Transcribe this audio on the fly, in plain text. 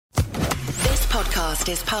podcast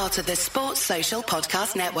is part of the Sports Social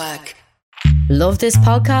Podcast Network. Love this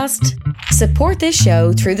podcast? Support this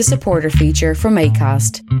show through the supporter feature from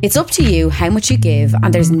Acast. It's up to you how much you give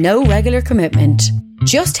and there's no regular commitment.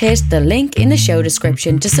 Just hit the link in the show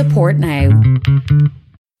description to support now.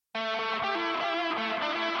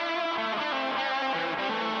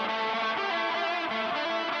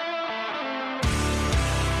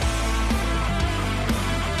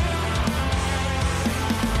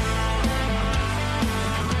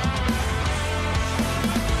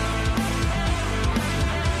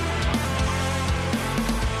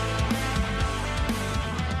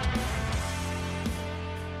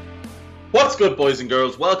 What's good, boys and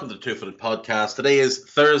girls? Welcome to the Two-Footed Podcast. Today is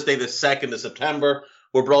Thursday, the 2nd of September.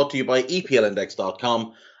 We're brought to you by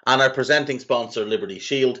EPLindex.com and our presenting sponsor, Liberty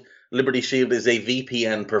Shield. Liberty Shield is a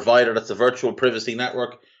VPN provider. That's a virtual privacy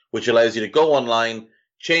network which allows you to go online,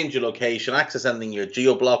 change your location, access anything you're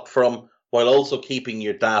geo-blocked from, while also keeping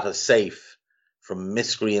your data safe from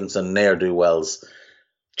miscreants and ne'er-do-wells.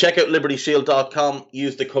 Check out libertyshield.com.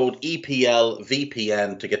 Use the code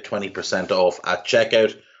EPLVPN to get 20% off at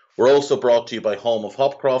checkout. We're also brought to you by Home of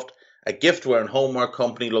Hopcroft, a giftware and homeware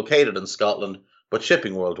company located in Scotland, but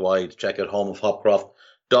shipping worldwide. Check out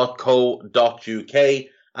homeofhopcroft.co.uk.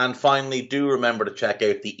 And finally, do remember to check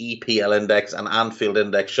out the EPL Index and Anfield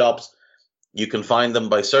Index shops. You can find them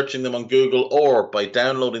by searching them on Google or by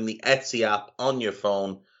downloading the Etsy app on your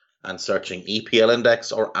phone and searching EPL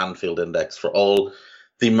Index or Anfield Index for all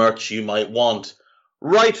the merch you might want.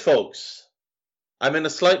 Right, folks, I'm in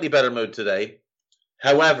a slightly better mood today.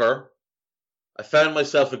 However, I found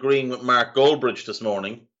myself agreeing with Mark Goldbridge this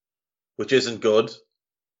morning, which isn't good.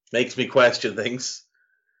 Makes me question things.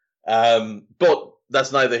 But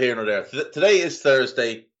that's neither here nor there. Today is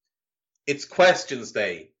Thursday. It's questions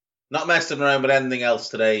day. Not messing around with anything else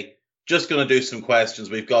today. Just going to do some questions.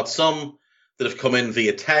 We've got some that have come in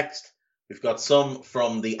via text. We've got some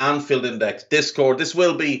from the Anfield Index Discord. This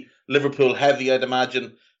will be Liverpool heavy, I'd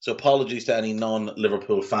imagine. So apologies to any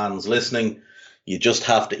non-Liverpool fans listening. You just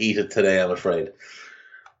have to eat it today, I'm afraid.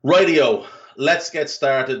 Rightio, let's get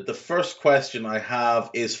started. The first question I have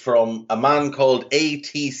is from a man called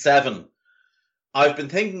AT7. I've been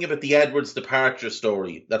thinking about the Edwards departure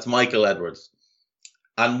story. That's Michael Edwards.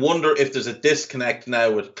 And wonder if there's a disconnect now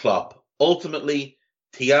with Klopp. Ultimately,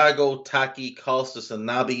 Thiago, Taki, Costas and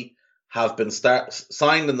Naby have been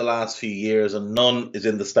signed in the last few years and none is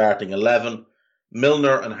in the starting 11.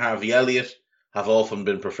 Milner and Harvey Elliott have often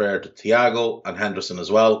been preferred to Thiago and Henderson as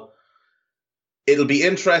well. It'll be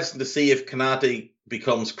interesting to see if Konate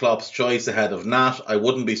becomes Klopp's choice ahead of Nat. I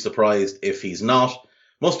wouldn't be surprised if he's not.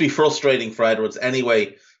 Must be frustrating for Edwards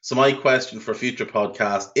anyway. So my question for a future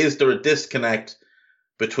podcast, is there a disconnect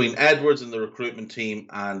between Edwards and the recruitment team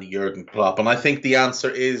and Jurgen Klopp? And I think the answer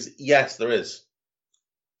is yes, there is.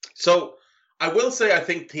 So I will say I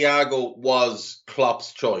think Thiago was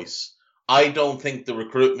Klopp's choice. I don't think the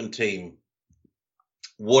recruitment team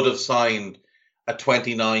would have signed a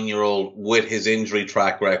 29-year-old with his injury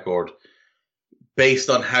track record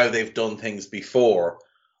based on how they've done things before.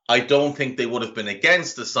 I don't think they would have been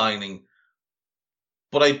against the signing,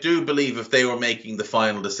 but I do believe if they were making the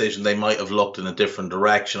final decision, they might have looked in a different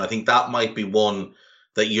direction. I think that might be one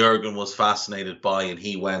that Jurgen was fascinated by and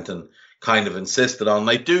he went and kind of insisted on. And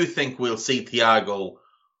I do think we'll see Thiago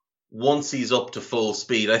once he's up to full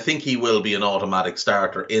speed. I think he will be an automatic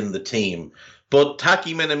starter in the team. But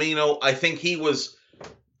Taki Minamino, I think he was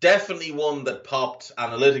definitely one that popped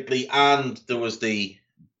analytically, and there was the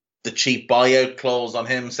cheap buyout clause on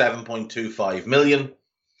him, 7.25 million.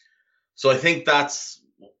 So I think that's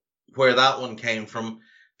where that one came from.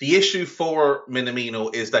 The issue for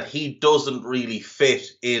Minamino is that he doesn't really fit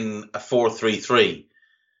in a 4-3-3.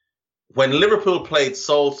 When Liverpool played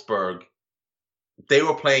Salzburg, they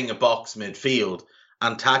were playing a box midfield,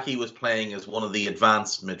 and Taki was playing as one of the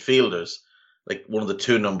advanced midfielders, like one of the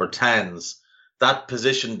two number 10s. That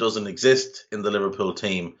position doesn't exist in the Liverpool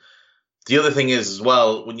team. The other thing is as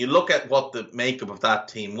well, when you look at what the makeup of that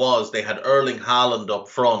team was, they had Erling Haaland up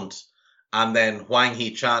front and then Hwang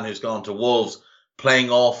Hee-chan, who's gone to Wolves,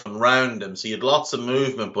 playing off and round him. So you had lots of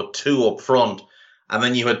movement, but two up front. And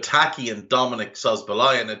then you had Taki and Dominic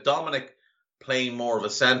Szoboszlai, and Dominic playing more of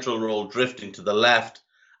a central role, drifting to the left,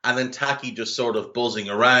 and then Taki just sort of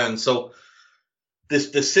buzzing around. So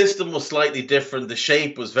the system was slightly different. The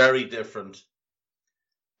shape was very different.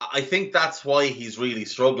 I think that's why he's really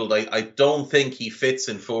struggled. I don't think he fits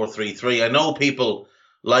in 4-3-3. I know people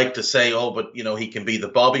like to say, oh, but, you know, he can be the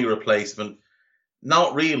Bobby replacement.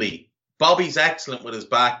 Not really. Bobby's excellent with his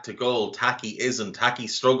back to goal. Taki isn't. Taki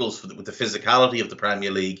struggles with the physicality of the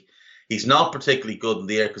Premier League. He's not particularly good in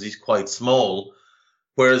the air because he's quite small,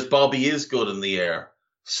 whereas Bobby is good in the air.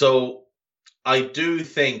 So I do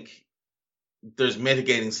think there's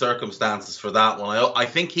mitigating circumstances for that one. I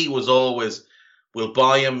think he was always, we'll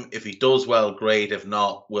buy him. If he does well, great. If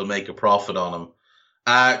not, we'll make a profit on him.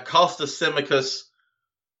 Kostas Tsimikas,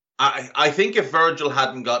 I think if Virgil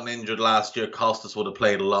hadn't gotten injured last year, Kostas would have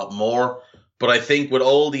played a lot more. But I think with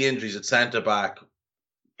all the injuries at centre-back,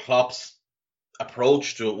 Klopp's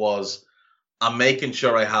approach to it was, I'm making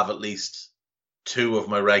sure I have at least two of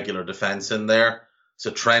my regular defence in there. So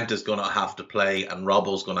Trent is going to have to play and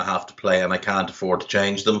Robbo's going to have to play, and I can't afford to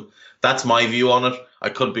change them. That's my view on it. I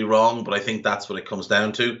could be wrong, but I think that's what it comes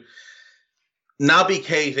down to. Naby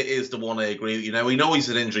Keita is the one I agree with. You know, we know he's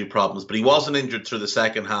had injury problems, but he wasn't injured through the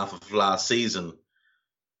second half of last season.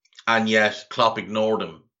 And yet Klopp ignored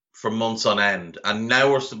him for months on end. And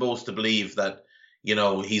now we're supposed to believe that, you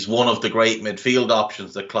know, he's one of the great midfield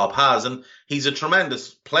options that Klopp has. And he's a tremendous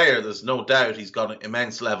player. There's no doubt he's got an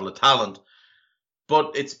immense level of talent.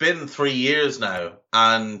 But it's been 3 years now,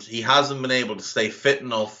 and he hasn't been able to stay fit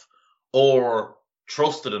enough or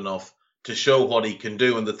trusted enough to show what he can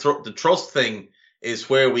do. And the trust thing is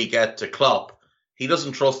where we get to Klopp. He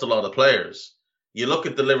doesn't trust a lot of players. You look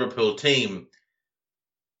at the Liverpool team,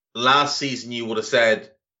 last season you would have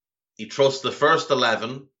said he trusts the first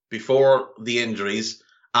 11 before the injuries: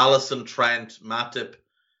 Alisson, Trent, Matip,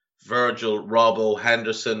 Virgil, Robbo,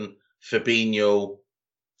 Henderson, Fabinho,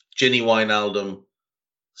 Gini Wijnaldum,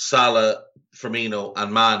 Salah, Firmino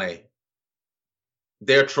and Mane.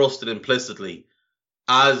 They're trusted implicitly.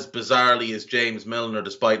 As bizarrely as James Milner,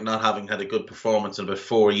 despite not having had a good performance in about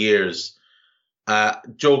 4 years.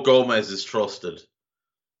 Joe Gomez is trusted.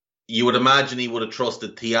 You would imagine he would have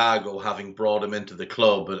trusted Thiago, having brought him into the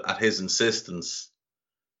club at his insistence.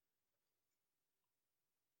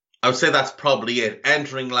 I would say that's probably it.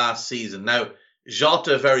 Entering last season. Now,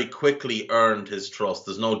 Jota very quickly earned his trust.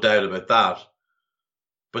 There's no doubt about that.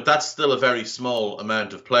 But that's still a very small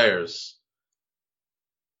amount of players.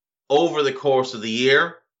 Over the course of the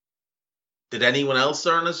year, did anyone else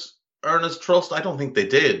earn his trust? I don't think they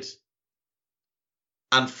did.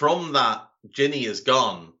 And from that, Gini is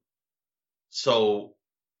gone. So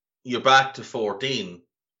you're back to 14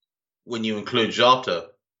 when you include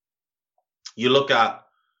Jota. You look at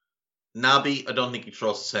Naby, I don't think he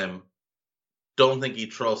trusts him. Don't think he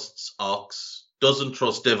trusts Ox. Doesn't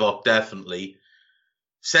trust Divock, definitely.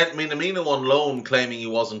 Sent Minamino on loan claiming he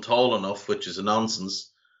wasn't tall enough, which is a nonsense.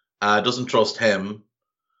 Doesn't trust him.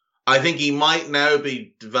 I think he might now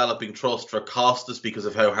be developing trust for Kostas because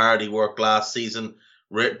of how hard he worked last season.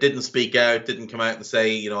 Didn't speak out, didn't come out and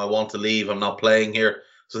say, you know, I want to leave, I'm not playing here.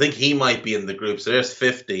 So I think he might be in the group. So there's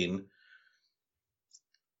 15.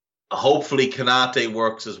 Hopefully Konate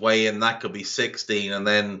works his way in. That could be 16. And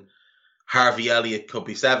then Harvey Elliott could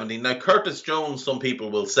be 17. Now, Curtis Jones, some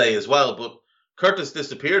people will say as well, but Curtis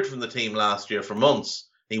disappeared from the team last year for months.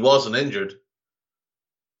 He wasn't injured.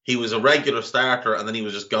 He was a regular starter and then he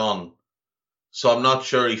was just gone. So I'm not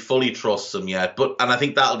sure he fully trusts him yet. And I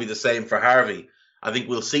think that'll be the same for Harvey. I think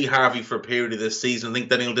we'll see Harvey for a period of this season. I think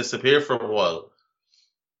then he'll disappear for a while.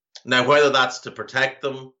 Now, whether that's to protect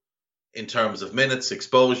them in terms of minutes,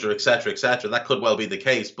 exposure, etc., that could well be the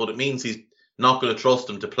case. But it means he's not going to trust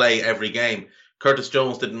him to play every game. Curtis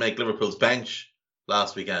Jones didn't make Liverpool's bench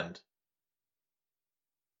last weekend.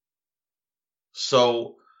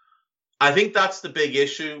 So I think that's the big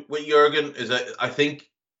issue with Jurgen, is that I think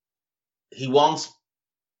he wants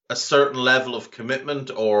a certain level of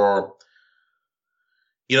commitment, or,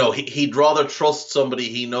 you know, he'd rather trust somebody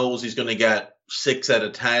he knows he's going to get 6 out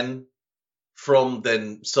of 10 from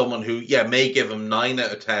than someone who, may give him 9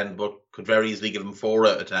 out of 10, but could very easily give him 4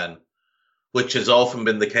 out of 10, which has often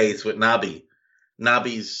been the case with Naby.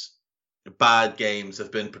 Naby's bad games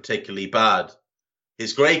have been particularly bad.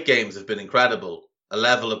 His great games have been incredible, a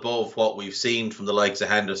level above what we've seen from the likes of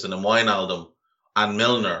Henderson and Wijnaldum and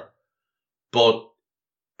Milner. But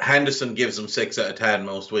Henderson gives him 6 out of 10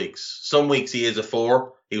 most weeks. Some weeks he is a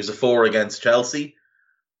 4. He was a 4 against Chelsea.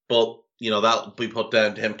 But, you know, that'll be put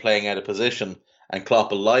down to him playing out of position, and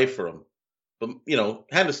Klopp will lie for him. But, you know,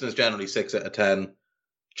 Henderson is generally 6 out of 10.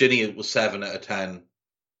 Gini was 7 out of 10.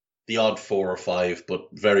 The odd 4 or 5, but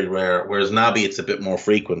very rare. Whereas Naby, it's a bit more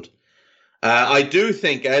frequent. I do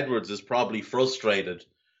think Edwards is probably frustrated.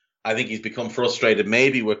 I think he's become frustrated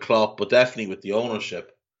maybe with Klopp, but definitely with the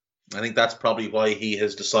ownership. I think that's probably why he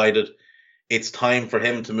has decided it's time for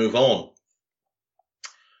him to move on.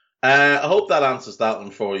 I hope that answers that one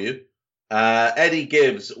for you. Eddie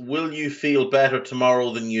Gibbs, will you feel better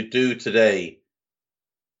tomorrow than you do today?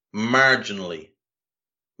 Marginally.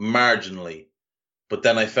 But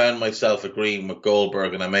then I found myself agreeing with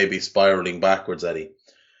Goldberg, and I may be spiraling backwards, Eddie.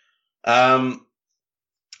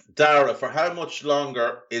 Dara, for how much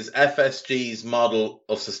longer is FSG's model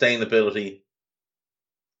of sustainability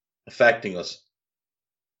affecting us?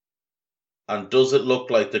 And does it look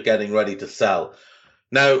like they're getting ready to sell?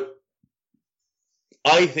 Now,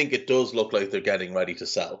 I think it does look like they're getting ready to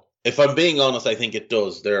sell. If I'm being honest, I think it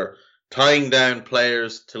does. They're tying down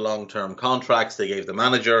players to long-term contracts. They gave the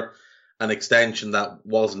manager an extension that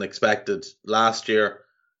wasn't expected last year.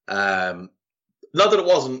 Not that it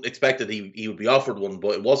wasn't expected he would be offered one,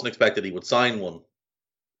 but it wasn't expected he would sign one.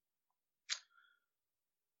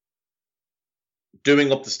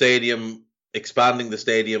 Doing up the stadium, expanding the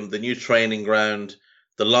stadium, the new training ground,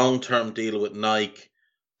 the long-term deal with Nike,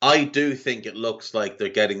 I do think it looks like they're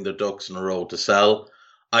getting their ducks in a row to sell.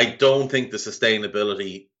 I don't think the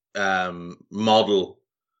sustainability model,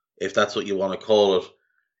 if that's what you want to call it,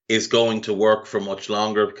 is going to work for much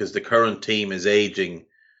longer because the current team is aging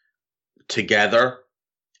together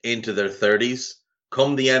into their 30s.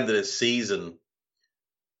 Come the end of the season,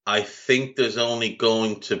 I think there's only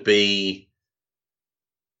going to be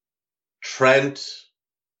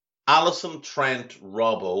Alisson, Trent,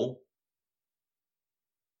 Robbo,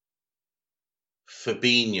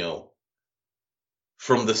 Fabinho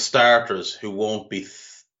from the starters who won't be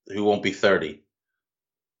 30.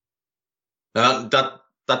 Now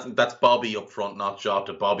that's Bobby up front, not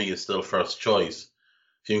Jota. Bobby is still first choice.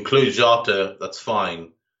 If you include Jota, that's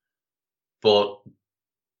fine. But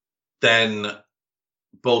then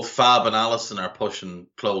both Fab and Alisson are pushing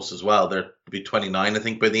close as well. They'll be 29, I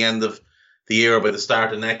think, by the end of the year or by the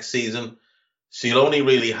start of next season. So you'll only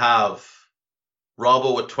really have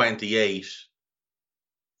Robbo at 28,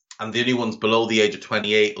 and the only ones below the age of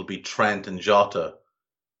 28 will be Trent and Jota.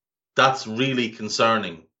 That's really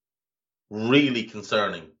concerning. Really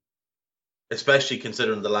concerning. Especially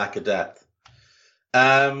considering the lack of depth.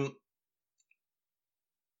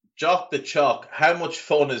 Jock the Chalk, how much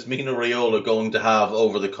fun is Mino Raiola going to have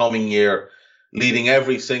over the coming year, leading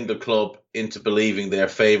every single club into believing they're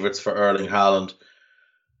favourites for Erling Haaland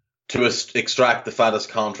to extract the fattest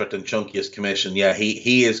contract and chunkiest commission? Yeah,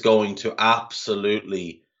 he is going to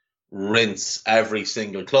absolutely rinse every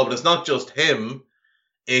single club. And it's not just him,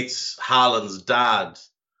 it's Haaland's dad,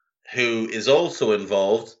 who is also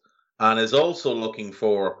involved and is also looking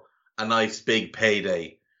for a nice big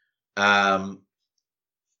payday.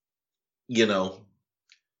 You know,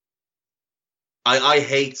 I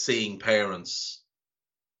hate seeing parents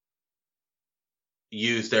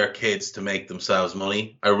use their kids to make themselves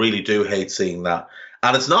money. I really do hate seeing that.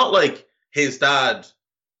 And it's not like his dad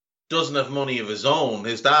doesn't have money of his own.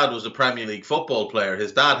 His dad was a Premier League football player.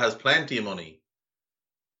 His dad has plenty of money.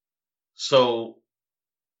 So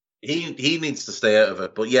he needs to stay out of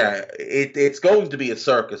it. But yeah, it's going to be a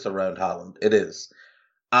circus around Haaland. It is.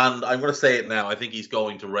 And I'm going to say it now. I think he's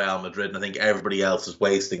going to Real Madrid, and I think everybody else is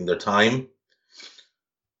wasting their time.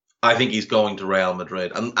 I think he's going to Real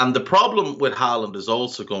Madrid. And the problem with Haaland is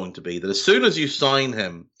also going to be that as soon as you sign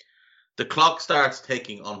him, the clock starts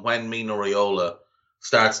ticking on when Mino Raiola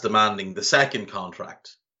starts demanding the second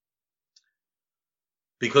contract.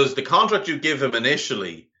 Because the contract you give him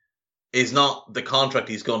initially is not the contract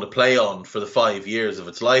he's going to play on for the 5 years of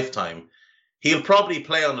its lifetime. He'll probably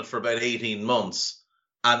play on it for about 18 months.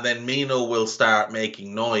 And then Mino will start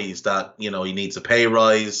making noise that, you know, he needs a pay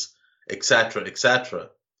rise, etc.,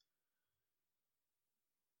 etc.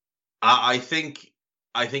 I think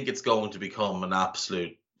it's going to become an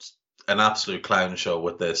absolute clown show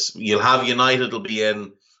with this. You'll have United will be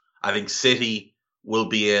in. I think City will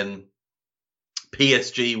be in.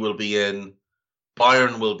 PSG will be in.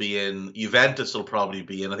 Bayern will be in. Juventus will probably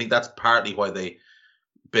be in. I think that's partly why they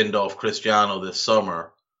binned off Cristiano this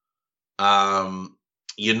summer.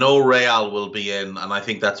 You know, Real will be in, and I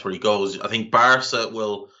think that's where he goes. I think Barca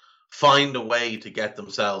will find a way to get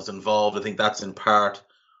themselves involved. I think that's in part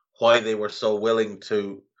why they were so willing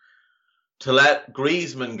to let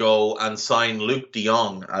Griezmann go and sign Luke de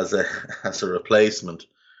Jong as a replacement.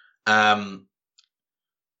 And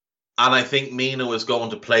I think Mino is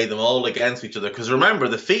going to play them all against each other. Because remember,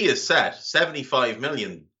 the fee is set, 75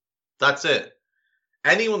 million. That's it.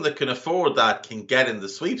 Anyone that can afford that can get in the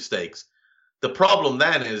sweepstakes. The problem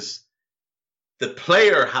then is the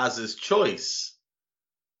player has his choice.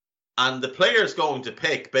 And the player's going to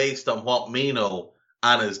pick based on what Mino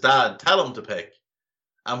and his dad tell him to pick.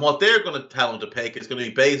 And what they're going to tell him to pick is going to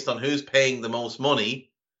be based on who's paying the most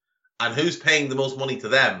money and who's paying the most money to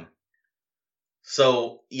them.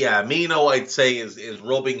 So, yeah, Mino, I'd say, is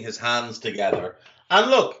rubbing his hands together.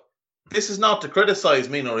 And look, this is not to criticize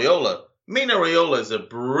Mino Raiola. Mino Raiola is a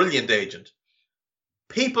brilliant agent.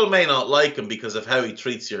 people may not like him because of how he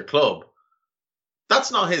treats your club.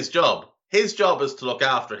 That's not his job. His job is to look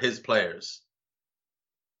after his players.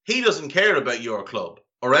 He doesn't care about your club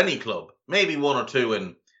or any club. Maybe one or two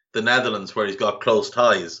in the Netherlands where he's got close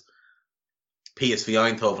ties. PSV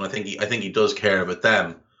Eindhoven, I think he does care about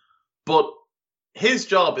them. But his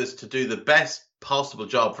job is to do the best possible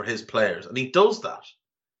job for his players, and he does that.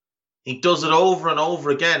 He does it over and over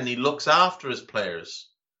again. He looks after his players.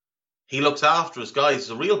 He looks after his guys. There's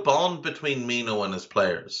a real bond between Mino and his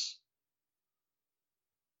players.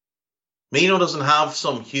 Mino doesn't have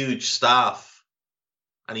some huge staff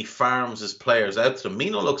and he farms his players out to them.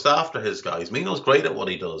 Mino looks after his guys. Mino's great at what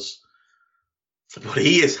he does. But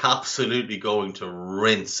he is absolutely going to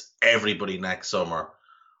rinse everybody next summer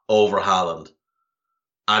over Haaland.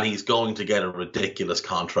 And he's going to get a ridiculous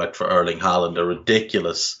contract for Erling Haaland, a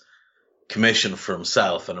ridiculous commission for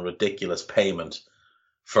himself, and a ridiculous payment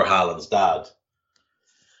for Haaland's dad.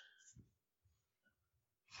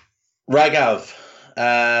 Rajav,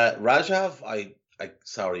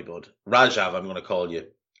 sorry, bud. Rajav, I'm going to call you.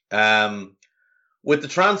 With the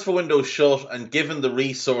transfer window shut and given the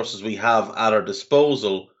resources we have at our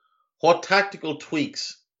disposal, what tactical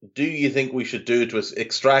tweaks do you think we should do to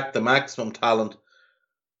extract the maximum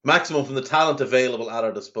from the talent available at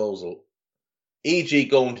our disposal? E.g.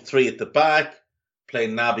 going to 3 at the back,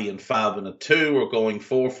 playing Naby and Fab in a 2, or going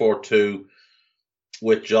 4-4-2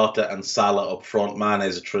 with Jota and Salah up front, Mane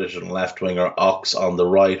as a traditional left winger, Ox on the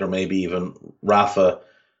right, or maybe even Rafa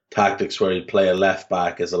tactics where he'd play a left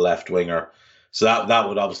back as a left winger. So that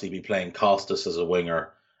would obviously be playing Costas as a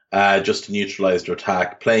winger, just to neutralise their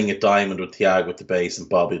attack, playing a diamond with Thiago at the base and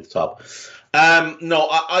Bobby at the top. No,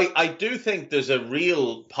 I do think there's a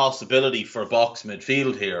real possibility for a box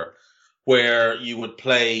midfield here where you would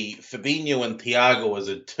play Fabinho and Thiago as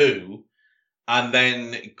a 2 and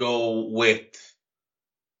then go with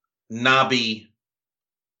Naby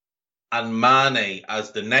and Mane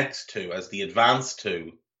as the next 2, as the advanced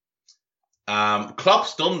 2.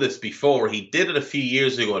 Klopp's done this before. He did it a few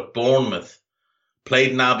years ago at Bournemouth.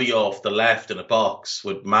 Played Naby off the left in a box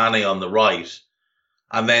with Mane on the right.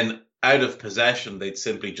 And then out of possession, they'd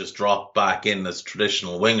simply just drop back in as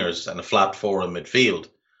traditional wingers and a flat 4 in midfield.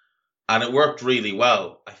 And it worked really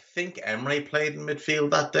well. I think Emre played in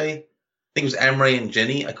midfield that day. I think it was Emre and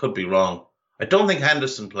Ginny. I could be wrong. I don't think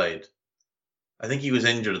Henderson played. I think he was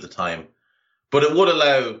injured at the time. But it would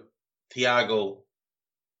allow Thiago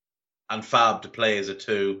and Fab to play as a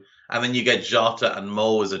 2. And then you get Jota and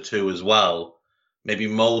Mo as a 2 as well. Maybe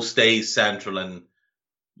Mo stays central and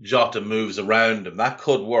Jota moves around him. That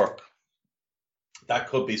could work. That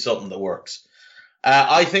could be something that works.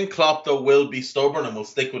 I think Klopp, though, will be stubborn and will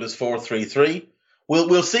stick with his 4-3-3.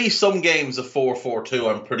 We'll see some games of 4-4-2,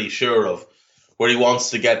 I'm pretty sure of, where he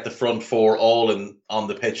wants to get the front 4 all on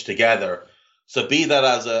the pitch together. So be that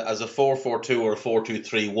as a 4-4-2 or a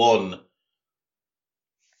 4-2-3-1,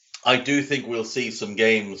 I do think we'll see some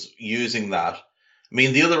games using that. I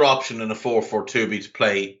mean, the other option in a 4-4-2 would be to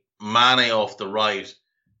play Mane off the right,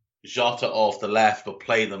 Jota off the left, but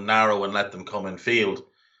play them narrow and let them come in field.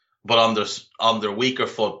 But on their weaker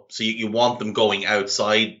foot, so you want them going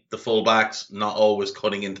outside the fullbacks, not always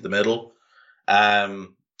cutting into the middle, and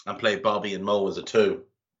play Bobby and Mo as a 2.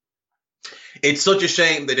 It's such a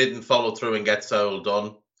shame they didn't follow through and get Saul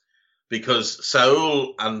done, because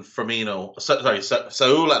Saul and Fabinho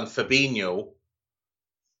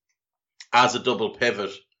as a double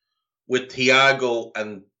pivot with Thiago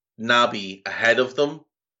and Naby ahead of them,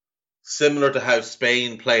 similar to how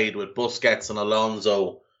Spain played with Busquets and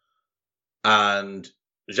Alonso and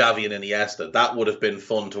Xavi and Iniesta. That would have been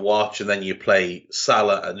fun to watch, and then you play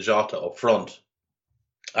Salah and Jota up front.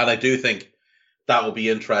 And I do think that will be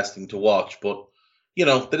interesting to watch, but they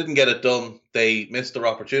didn't get it done. They missed their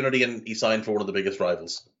opportunity, and he signed for one of the biggest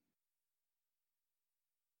rivals.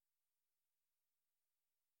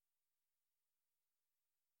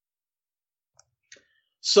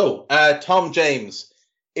 So, Tom James,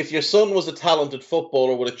 if your son was a talented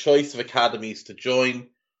footballer with a choice of academies to join,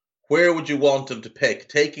 where would you want him to pick,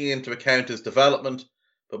 taking into account his development,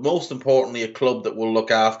 but most importantly, a club that will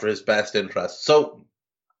look after his best interests? So,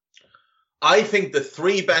 I think the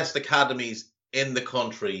 3 best academies in the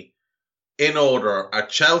country, in order, are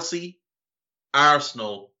Chelsea,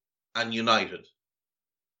 Arsenal, and United.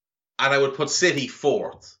 And I would put City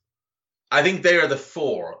 4th. I think they are the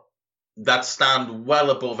 4 that stand well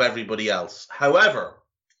above everybody else. However,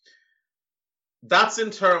 that's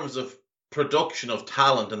in terms of production of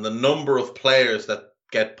talent and the number of players that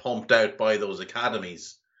get pumped out by those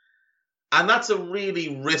academies. And that's a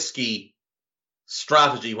really risky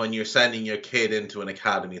strategy when you're sending your kid into an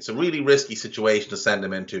academy. It's a really risky situation to send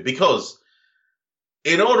them into, because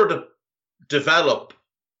in order to develop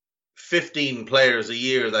 15 players a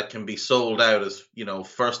year that can be sold out as,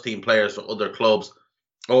 first team players for other clubs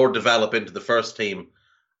or develop into the first team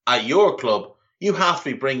at your club, you have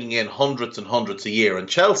to be bringing in hundreds and hundreds a year. And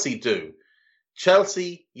Chelsea do.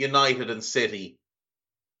 Chelsea, United and City,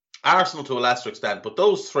 Arsenal to a lesser extent, but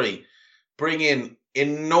those three bring in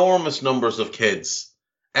enormous numbers of kids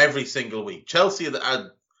every single week. Chelsea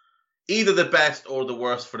are either the best or the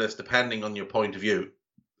worst for this, depending on your point of view.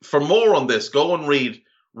 For more on this, go and read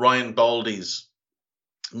Ryan Baldy's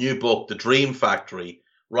new book, The Dream Factory.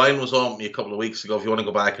 Ryan was on with me a couple of weeks ago. If you want to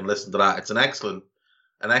go back and listen to that, it's an excellent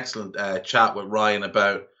chat with Ryan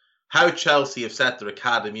about how Chelsea have set their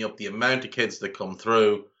academy up, the amount of kids that come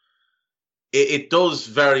through. It does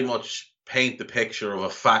very much paint the picture of a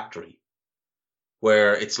factory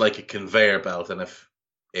where it's like a conveyor belt, and if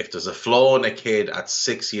there's a flaw in a kid at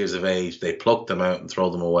 6 years of age, they pluck them out and throw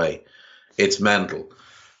them away. It's mental.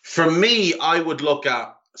 For me, I would look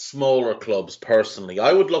at smaller clubs personally.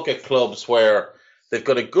 I would look at clubs where they've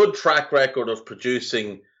got a good track record of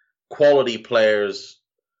producing quality players,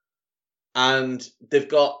 and they've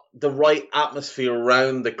got the right atmosphere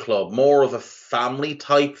around the club, more of a family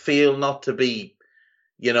type feel, not to be,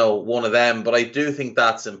 one of them, but I do think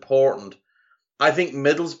that's important. I think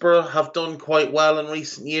Middlesbrough have done quite well in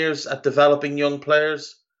recent years at developing young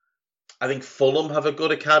players. I think Fulham have a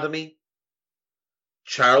good academy.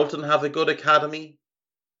 Charlton have a good academy.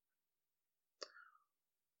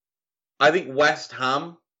 I think West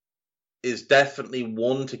Ham is definitely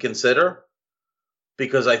one to consider,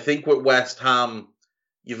 because I think with West Ham,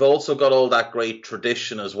 you've also got all that great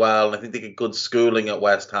tradition as well, and I think they get good schooling at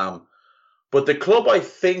West Ham. But the club I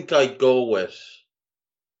think I'd go with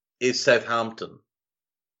is Southampton.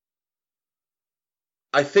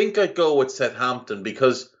 I think I'd go with Southampton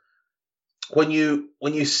because when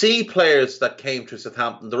you see players that came to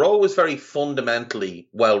Southampton, they're always very fundamentally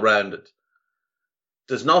well-rounded.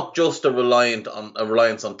 There's not just a reliance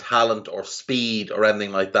on talent or speed or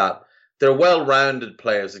anything like that. They're well-rounded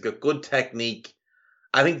players. They've got good technique.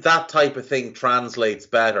 I think that type of thing translates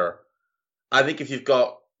better. I think if you've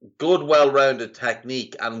got good, well-rounded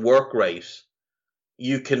technique and work rate,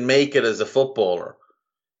 you can make it as a footballer.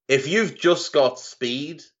 If you've just got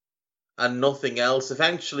speed and nothing else,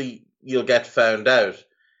 eventually you'll get found out.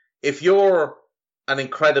 If you're an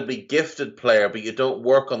incredibly gifted player, but you don't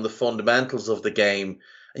work on the fundamentals of the game,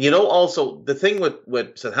 and also the thing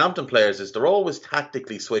with Southampton players is they're always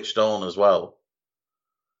tactically switched on as well.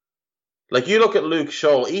 Like you look at Luke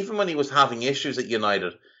Shaw, even when he was having issues at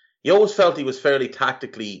United, you always felt he was fairly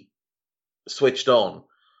tactically switched on.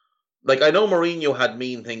 Like, I know Mourinho had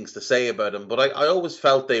mean things to say about him, but I always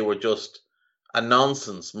felt they were just a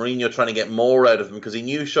nonsense. Mourinho trying to get more out of him because he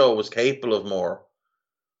knew Shaw was capable of more.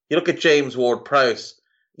 You look at James Ward-Prowse,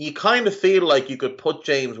 you kind of feel like you could put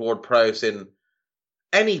James Ward-Prowse in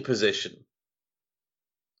any position.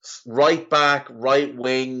 Right back, right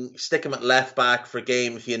wing, stick him at left back for a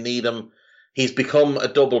game if you need him. He's become a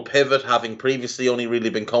double pivot, having previously only really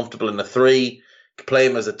been comfortable in a 3. You could play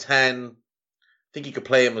him as a 10. I think you could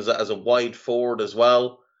play him as a wide forward as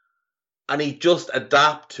well. And he just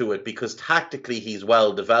adapt to it because tactically he's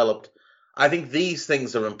well developed. I think these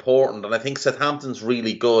things are important, and I think Southampton's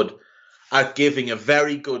really good at giving a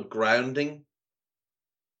very good grounding,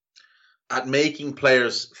 at making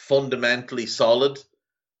players fundamentally solid,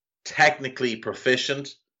 technically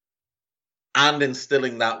proficient, and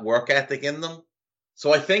instilling that work ethic in them.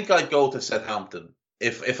 So I think I'd go to Southampton.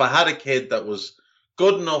 If I had a kid that was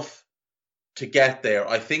good enough to get there,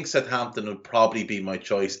 I think Southampton would probably be my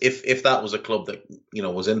choice if that was a club that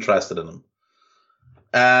was interested in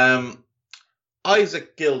him.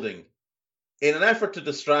 Isaac Gilding, in an effort to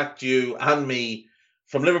distract you and me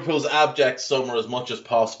from Liverpool's abject summer as much as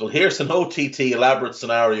possible, here's an OTT elaborate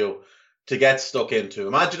scenario to get stuck into.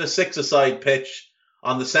 Imagine a 6-a-side pitch.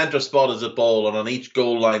 On the centre spot is a ball, and on each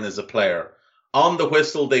goal line is a player. On the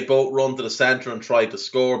whistle, they both run to the centre and try to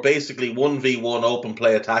score. Basically, 1v1 open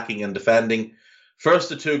play attacking and defending. First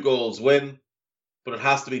to 2 goals win, but it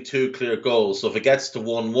has to be 2 clear goals. So if it gets to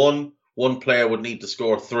 1-1, one player would need to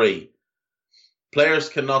score 3. Players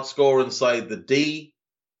cannot score inside the D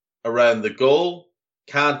around the goal,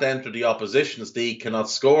 can't enter the opposition's D, cannot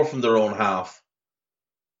score from their own half.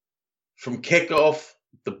 From kickoff,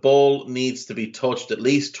 the ball needs to be touched at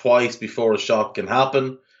least twice before a shot can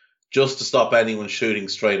happen, just to stop anyone shooting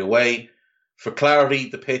straight away. For clarity,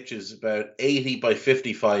 the pitch is about 80 by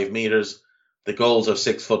 55 metres. The goals are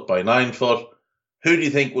 6 foot by 9 foot. Who do you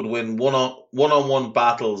think would win one-on-one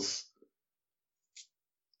battles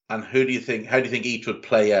and how do you think each would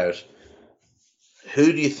play out?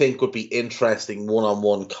 Who do you think would be interesting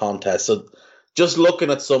one-on-one contests? So just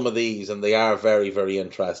looking at some of these, and they are very, very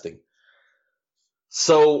interesting.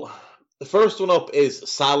 So the first one up is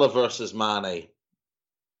Salah versus Mane.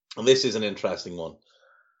 And this is an interesting one.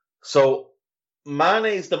 So Mane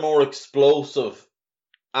is the more explosive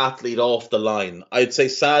athlete off the line. I'd say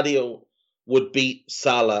Sadio would beat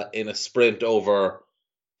Salah in a sprint over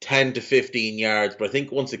 10 to 15 yards, but I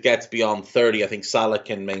think once it gets beyond 30, I think Salah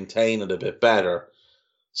can maintain it a bit better.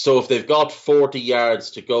 So if they've got 40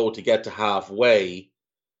 yards to go to get to halfway,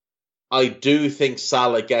 I do think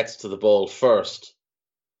Salah gets to the ball first.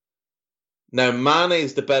 Now, Mane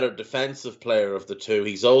is the better defensive player of the two.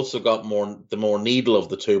 He's also got the more needle of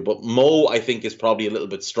the two, but Mo, I think, is probably a little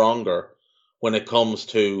bit stronger when it comes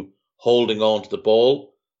to holding on to the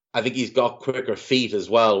ball. I think he's got quicker feet as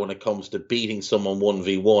well when it comes to beating someone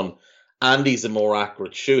 1v1, and he's a more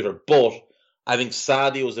accurate shooter. But I think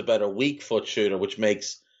Sadio is a better weak foot shooter, which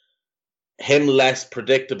makes him less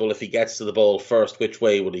predictable if he gets to the ball first. Which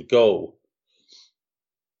way will he go?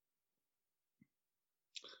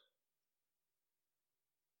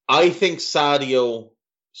 I think Sadio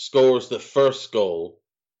scores the first goal.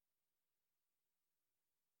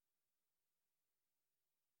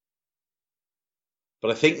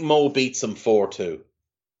 But I think Mo beats him 4-2.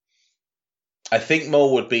 I think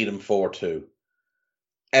Mo would beat him 4-2.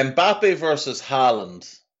 Mbappe versus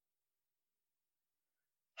Haaland.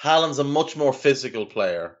 Haaland's a much more physical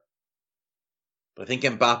player. But I think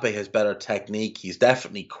Mbappe has better technique. He's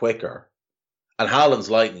definitely quicker. And Haaland's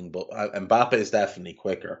lightning, but Mbappe is definitely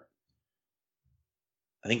quicker.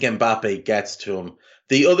 I think Mbappe gets to him.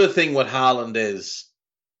 The other thing with Haaland is,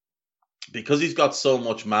 because he's got so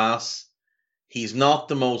much mass, he's not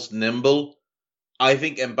the most nimble. I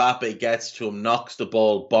think Mbappe gets to him, knocks the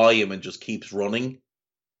ball by him, and just keeps running.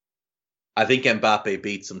 I think Mbappe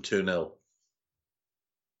beats him 2-0.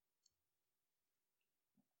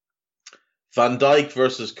 Van Dijk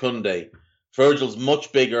versus Koundé. Virgil's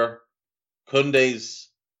much bigger. Koundé's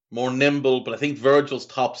more nimble, but I think Virgil's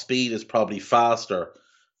top speed is probably faster.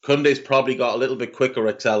 Koundé's probably got a little bit quicker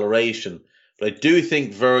acceleration, but I do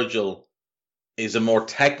think Virgil is a more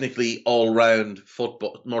technical all-round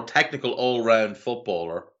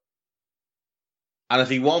footballer. And if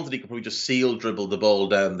he wanted, he could probably just seal dribble the ball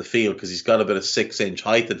down the field because he's got a bit of 6-inch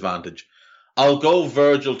height advantage. I'll go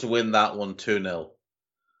Virgil to win that one 2-0.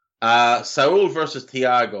 Saul versus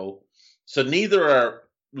Thiago. So neither are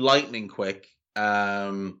lightning quick.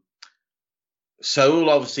 Saul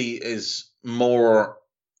obviously is more.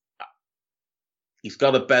 He's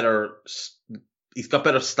got better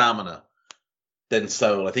stamina than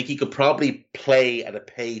Saul. I think he could probably play at a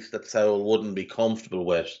pace that Saul wouldn't be comfortable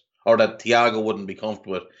with, or that Thiago wouldn't be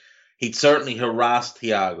comfortable with. He'd certainly harass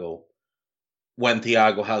Thiago when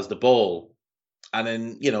Thiago has the ball. And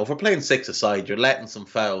then, if we're playing 6-a-side, you're letting some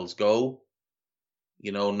fouls go.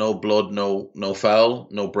 No blood, no foul,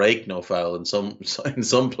 no break, no foul. In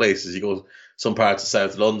some places, you go some parts of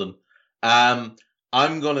South London. I'm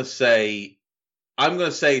gonna say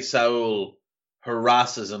Saul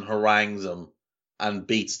harasses and harangues him and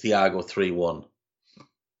beats Thiago 3-1.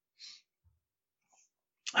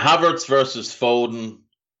 Havertz versus Foden,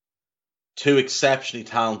 two exceptionally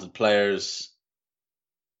talented players.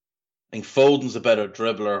 I think Foden's a better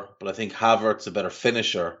dribbler, but I think Havertz a better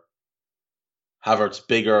finisher. Havertz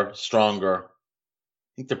bigger, stronger. I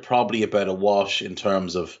think they're probably about a wash in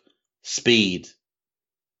terms of speed.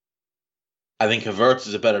 I think Havertz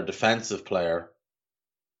is a better defensive player.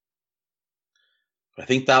 But I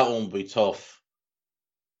think that one will be tough.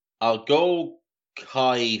 I'll go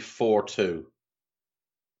Kai 4-2.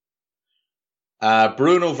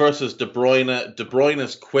 Bruno versus De Bruyne. De Bruyne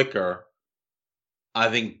is quicker. I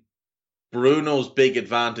think Bruno's big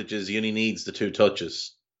advantage is he only needs the 2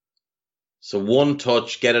 touches. So 1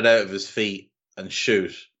 touch, get it out of his feet and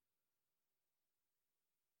shoot.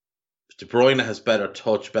 De Bruyne has better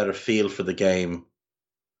touch, better feel for the game.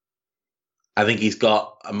 I think he's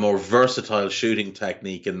got a more versatile shooting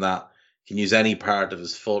technique in that he can use any part of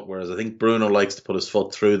his foot, whereas I think Bruno likes to put his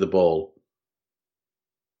foot through the ball.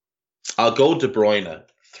 I'll go De Bruyne,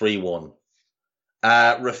 3-1.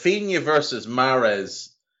 Rafinha versus Mahrez.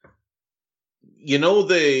 You know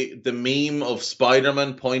the meme of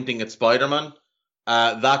Spider-Man pointing at Spider-Man?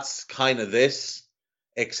 That's kind of this,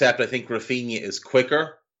 except I think Rafinha is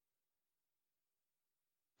quicker.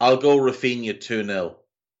 I'll go Rafinha 2-0.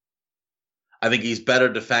 I think he's better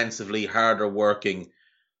defensively, harder working,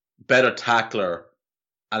 better tackler.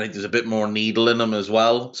 I think there's a bit more needle in him as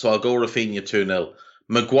well. So I'll go Rafinha 2-0.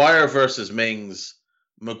 Maguire versus Mings.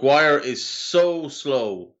 Maguire is so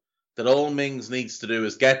slow. that all Mings needs to do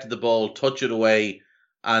is get to the ball, touch it away,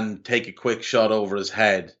 and take a quick shot over his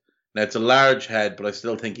head. Now, it's a large head, but I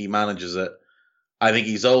still think he manages it. I think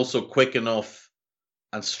he's also quick enough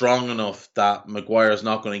and strong enough that Maguire's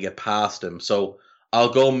not going to get past him. So I'll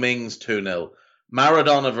go Mings 2-0.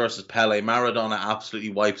 Maradona versus Pele. Maradona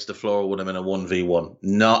absolutely wipes the floor with him in a 1v1.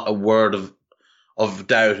 Not a word of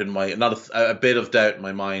doubt in my, not a bit of doubt in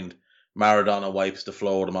my mind. Maradona wipes the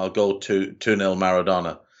floor with him. I'll go 2-0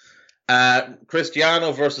 Maradona.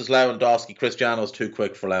 Cristiano versus Lewandowski. Cristiano's too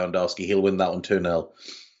quick for Lewandowski. He'll win that one 2-0.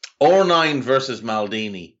 R9 versus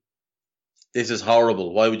Maldini. This is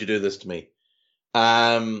horrible. Why would you do this to me?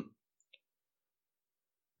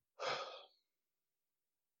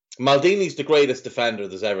 Maldini's the greatest defender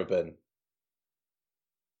there's ever been.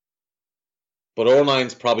 But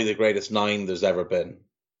R9's probably the greatest 9 there's ever been.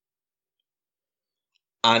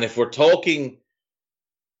 And if we're talking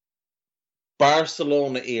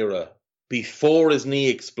Barcelona era, before his knee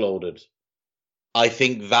exploded, I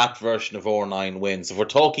think that version of R9 wins. If we're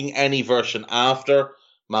talking any version after,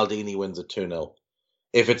 Maldini wins at 2-0.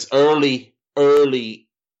 If it's early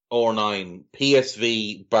R9,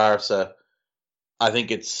 PSV, Barca, I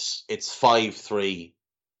think it's 5-3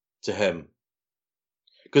 to him.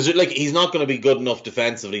 Because he's not going to be good enough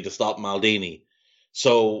defensively to stop Maldini.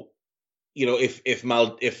 So, if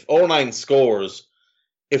R9 scores,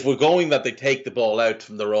 if we're going that they take the ball out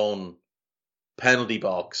from their own penalty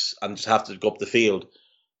box and just have to go up the field,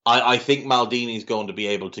 I think Maldini's going to be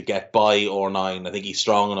able to get by R9. I think he's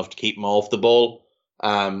strong enough to keep him off the ball.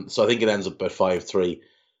 So I think it ends up about 5-3.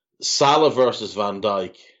 Salah versus Van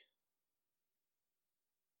Dijk.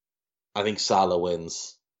 I think Salah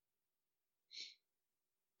wins.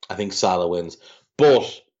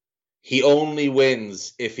 But he only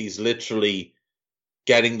wins if he's literally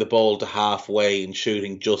getting the ball to halfway and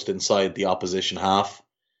shooting just inside the opposition half.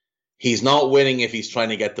 He's not winning if he's trying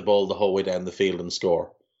to get the ball the whole way down the field and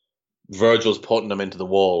score. Virgil's putting him into the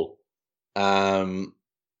wall. But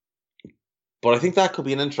I think that could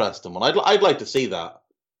be an interesting one. I'd like to see that.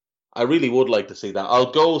 I really would like to see that.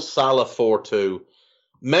 I'll go Salah 4-2.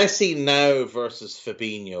 Messi now versus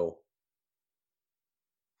Fabinho.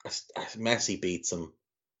 Messi beats him.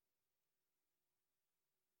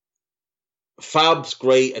 Fab's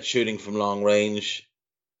great at shooting from long range.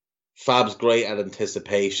 Fab's great at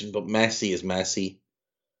anticipation, but Messi is Messi.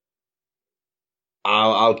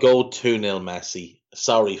 I'll go 2-0 Messi.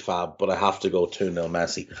 Sorry, Fab, but I have to go 2-0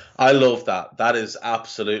 Messi. I love that. That's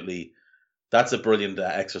a brilliant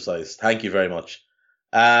exercise. Thank you very much.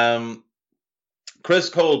 Chris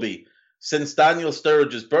Colby, since Daniel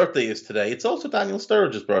Sturridge's birthday is today, it's also Daniel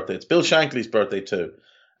Sturridge's birthday. It's Bill Shankly's birthday too.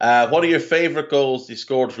 What are your favourite goals you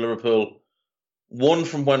scored for Liverpool? One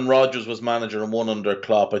from when Rodgers was manager and one under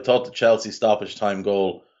Klopp. I thought the Chelsea stoppage time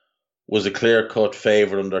goal was a clear-cut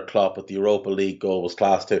favourite under Klopp, but the Europa League goal was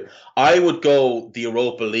class too. I would go the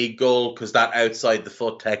Europa League goal because that outside the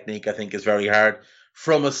foot technique I think is very hard.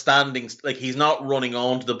 From a standing, he's not running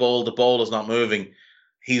onto the ball is not moving.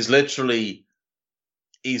 He's doing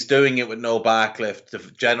it with no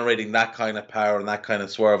backlift, generating that kind of power and that kind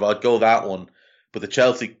of swerve. I'd go that one. But the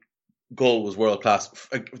Chelsea goal was world class.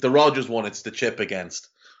 The Rodgers one, it's the chip against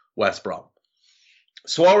West Brom.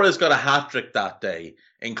 Suarez got a hat-trick that day,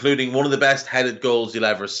 including one of the best headed goals you'll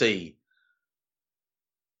ever see.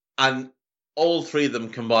 And all three of them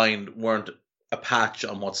combined weren't a patch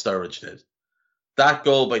on what Sturridge did. That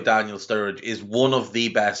goal by Daniel Sturridge is one of the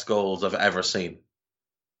best goals I've ever seen.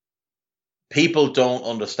 People don't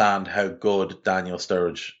understand how good Daniel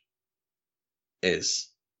Sturridge is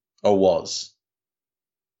or was.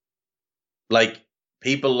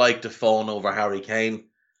 People like to fawn over Harry Kane.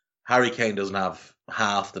 Harry Kane doesn't have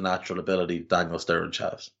half the natural ability Daniel Sturridge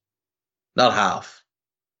has. Not half.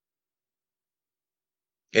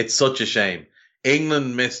 It's such a shame.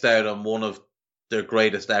 England missed out on one of their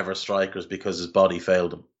greatest ever strikers because his body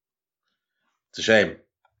failed him. It's a shame.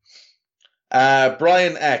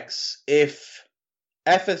 Brian X, if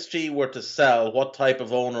FSG were to sell, what type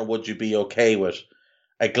of owner would you be okay with?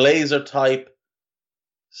 A Glazer type,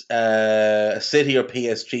 a City or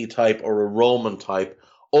PSG type, or a Roman type,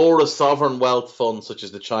 or a sovereign wealth fund such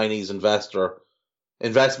as the Chinese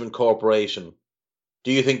investment corporation?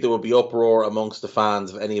 Do you think there would be uproar amongst the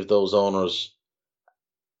fans if any of those owners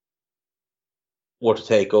were to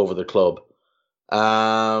take over the club?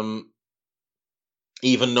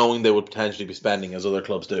 Even knowing they would potentially be spending as other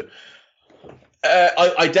clubs do.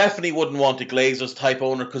 I definitely wouldn't want a Glazers type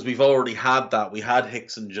owner because we've already had that. We had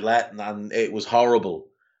Hicks and Gillette and it was horrible.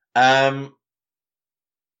 A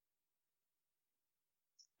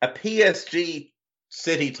PSG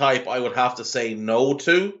City type I would have to say no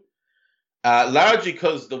to. Largely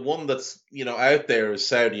because the one that's out there is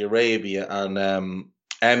Saudi Arabia and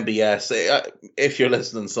MBS. If you're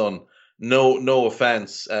listening, son, no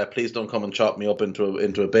offense. Please don't come and chop me up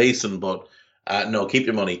into a basin. But no, keep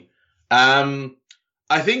your money. I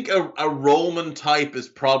think a Roman type is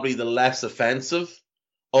probably the less offensive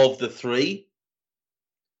of the three.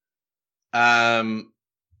 That's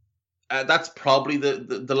probably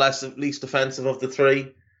the least offensive of the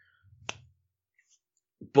three.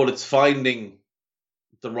 But it's finding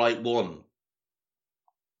the right one.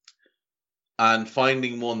 And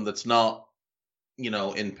finding one that's not, in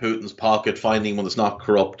Putin's pocket, finding one that's not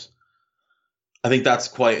corrupt. I think that's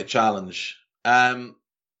quite a challenge.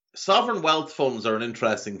 Sovereign wealth funds are an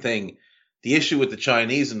interesting thing. The issue with the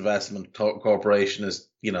Chinese investment corporation is,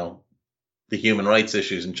 the human rights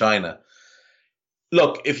issues in China.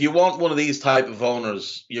 Look, if you want one of these type of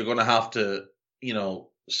owners, you're going to have to,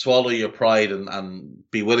 swallow your pride and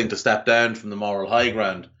be willing to step down from the moral high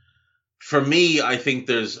ground. For me, I think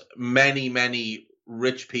there's many, many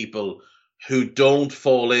rich people who don't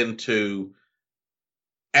fall into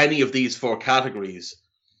any of these four categories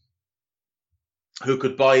who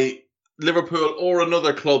could buy Liverpool or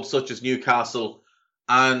another club such as Newcastle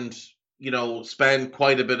and, spend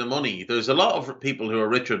quite a bit of money. There's a lot of people who are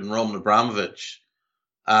richer than Roman Abramovich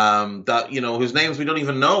that, whose names we don't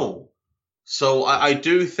even know. So I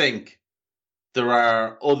do think there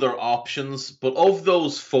are other options, but of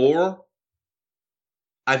those four,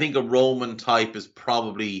 I think a Roman type is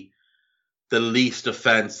probably the least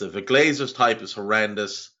offensive. A Glazers type is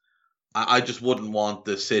horrendous. I just wouldn't want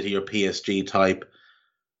the City or PSG type.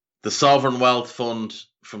 The Sovereign Wealth Fund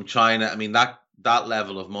from China, I mean, that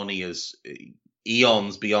level of money is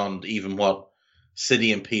eons beyond even what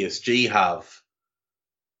City and PSG have.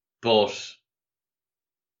 But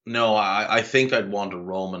no, I think I'd want a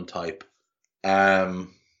Roman type. Let's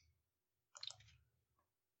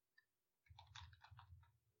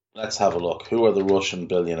have a look. Who are the Russian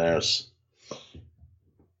billionaires?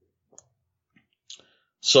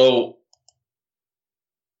 So,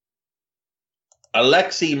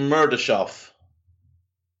 Alexei Murdashov,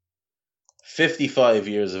 55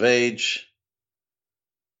 years of age.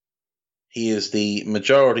 He is the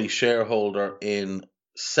majority shareholder in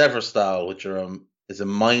Severstal, which is a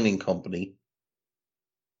mining company.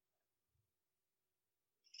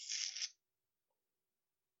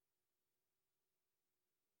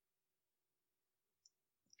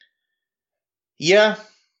 Yeah,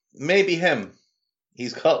 maybe him.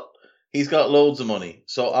 He's got loads of money.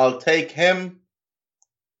 So I'll take him.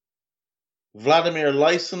 Vladimir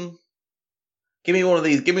Lysin. Give me one of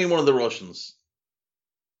these. Give me one of the Russians.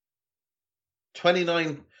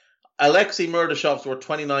 29. Alexei Murdashov's worth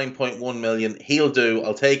 29.1 million. He'll do.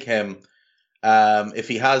 I'll take him. If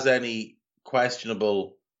he has any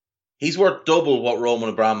questionable, he's worth double what Roman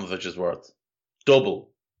Abramovich is worth. Double.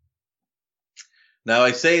 Now,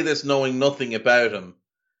 I say this knowing nothing about him.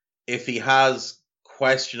 If he has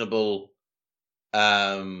questionable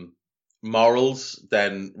morals,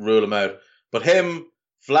 then rule him out. But him,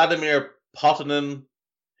 Vladimir Potanin,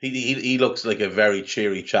 he looks like a very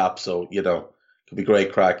cheery chap, so, could be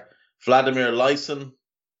great crack. Vladimir Lysin,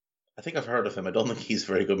 I think I've heard of him. I don't think he's a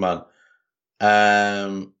very good man.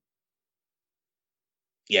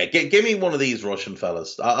 Yeah, give me one of these Russian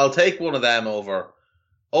fellas. I'll take one of them over.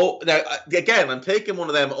 Oh, now, again, I'm taking one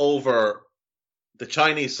of them over the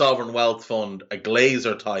Chinese Sovereign Wealth Fund, a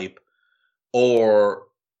Glazer type, or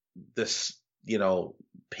this,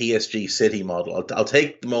 PSG City model. I'll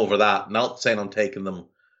take them over that. Not saying I'm taking them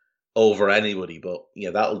over anybody, but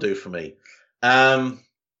yeah, that'll do for me.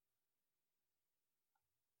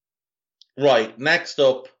 Right, next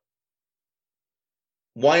up,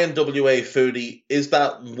 YNWA Foodie. Is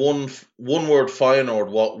that one word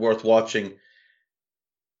Feyenoord worth watching?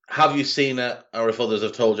 Have you seen it, or if others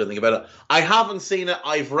have told you anything about it? I haven't seen it.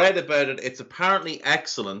 I've read about it. It's apparently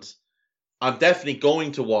excellent. I'm definitely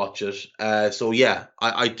going to watch it. So yeah,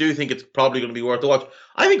 I do think it's probably going to be worth a watch.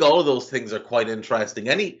 I think all of those things are quite interesting.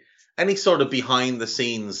 Any sort of behind the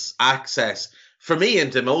scenes access for me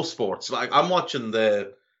into most sports. Like I'm watching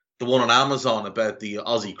the one on Amazon about the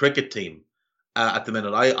Aussie cricket team at the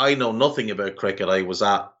minute. I know nothing about cricket.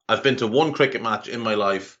 I've been to one cricket match in my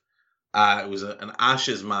life. It was an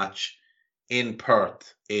Ashes match in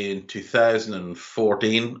Perth in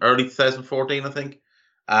 2014, early 2014, I think.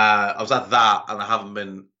 I was at that, and I haven't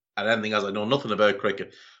been at anything else. I know nothing about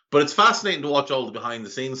cricket, but it's fascinating to watch all the behind the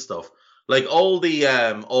scenes stuff, like all the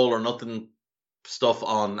all or nothing stuff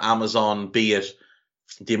on Amazon, be it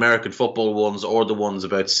the American football ones or the ones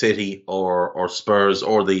about City or Spurs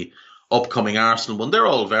or the upcoming Arsenal one. They're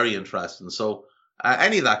all very interesting. So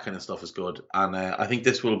Any of that kind of stuff is good, and I think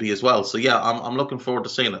this will be as well. So yeah, I'm looking forward to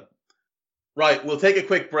seeing it. Right, we'll take a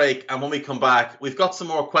quick break, and when we come back, we've got some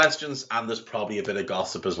more questions, and there's probably a bit of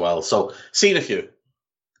gossip as well. So see you in a few.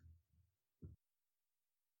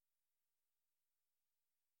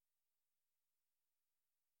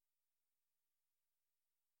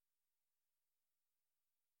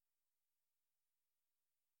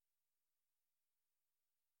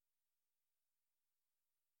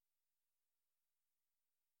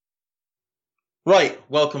 Right,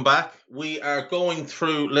 welcome back. We are going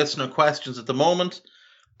through listener questions at the moment,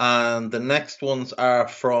 and the next ones are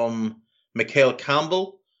from Mikhail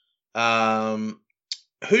Campbell. Who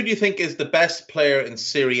do you think is the best player in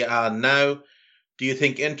Serie A now? Do you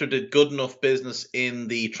think Inter did good enough business in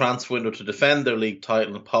the transfer window to defend their league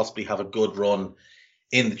title and possibly have a good run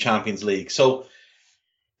in the Champions League? So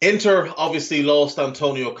Inter obviously lost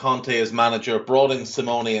Antonio Conte as manager, brought in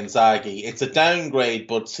Simone Inzaghi. It's a downgrade,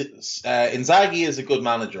 but Inzaghi is a good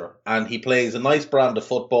manager, and he plays a nice brand of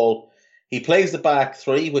football. He plays the back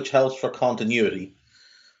three, which helps for continuity.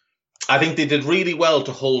 I think they did really well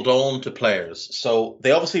to hold on to players. So they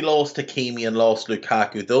obviously lost Hakimi and lost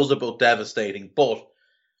Lukaku. Those are both devastating, but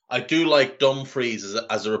I do like Dumfries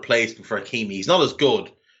as a replacement for Hakimi. He's not as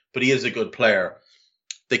good, but he is a good player.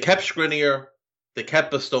 They kept Skriniar. They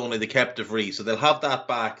kept Bastoni, they kept De Vries, so they'll have that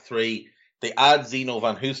back three. They add Zeno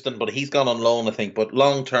van Hoesten, but he's gone on loan, I think. But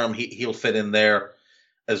long term, he'll fit in there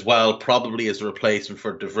as well, probably as a replacement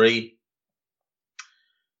for De Vries.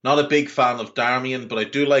 Not a big fan of Darmian, but I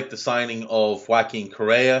do like the signing of Joaquin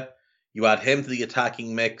Correa. You add him to the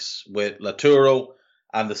attacking mix with Lautaro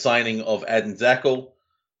and the signing of Edin Dzeko.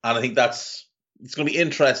 And I think it's going to be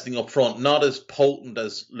interesting up front. Not as potent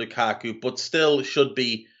as Lukaku, but still should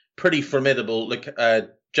be pretty formidable.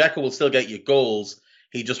 Dzeko will still get you goals.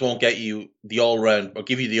 He just won't get you the all-round or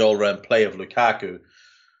give you the all-round play of Lukaku.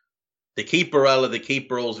 They keep Barella, they keep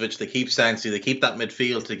Brozovic, they keep Sensi, they keep that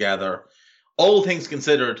midfield together. All things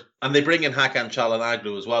considered, and they bring in Hakan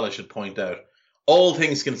Çalhanoğlu as well, I should point out. All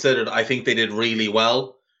things considered, I think they did really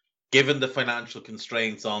well, given the financial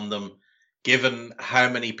constraints on them, given how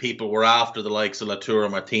many people were after the likes of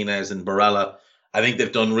Lautaro Martinez and Barella. I think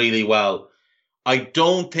they've done really well. I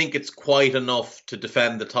don't think it's quite enough to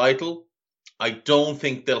defend the title. I don't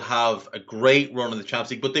think they'll have a great run in the Champions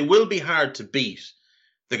League, but they will be hard to beat.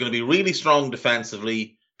 They're going to be really strong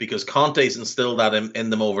defensively because Conte's instilled that in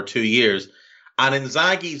them over 2 years. And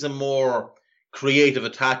Inzaghi's a more creative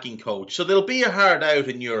attacking coach. So they'll be a hard out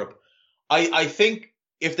in Europe. I think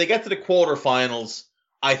if they get to the quarterfinals,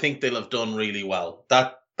 I think they'll have done really well.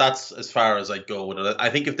 That's as far as I'd go with it. I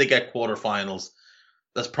think if they get quarterfinals,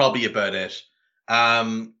 that's probably about it.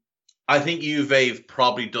 I think Juve have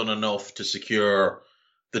probably done enough to secure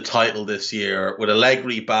the title this year with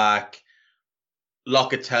Allegri back,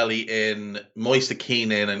 Locatelli in, Moise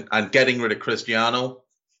Kean in, and getting rid of Cristiano.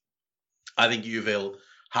 I think Juve will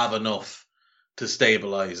have enough to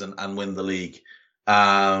stabilise and win the league.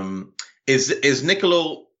 Is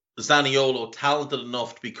Nicolo Zaniolo talented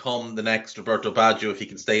enough to become the next Roberto Baggio if he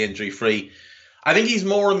can stay injury-free? I think he's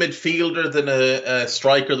more a midfielder than a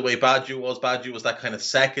striker the way Baggio was. Baggio was that kind of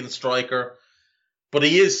second striker. But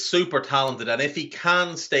he is super talented, and if he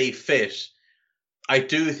can stay fit, I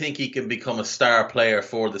do think he can become a star player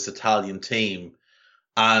for this Italian team.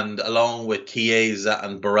 And along with Chiesa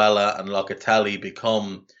and Barella and Locatelli,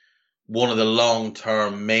 become one of the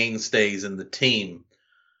long-term mainstays in the team.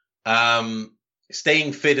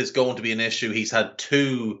 Staying fit is going to be an issue. He's had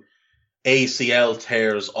 2 ACL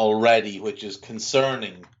tears already, which is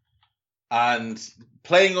concerning. And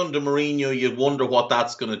playing under Mourinho, you'd wonder what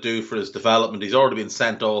that's going to do for his development. He's already been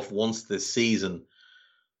sent off once this season.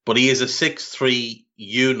 But he is a 6'3"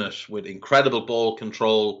 unit with incredible ball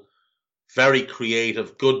control, very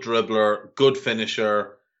creative, good dribbler, good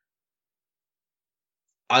finisher.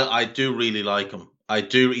 I do really like him. I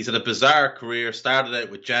do. He's had a bizarre career. Started out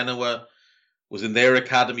with Genoa, was in their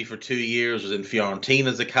academy for 2 years, was in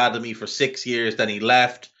Fiorentina's academy for 6 years. Then he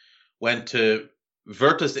left, went to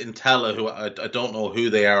Virtus Entella, who I don't know who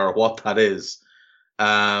they are or what that is.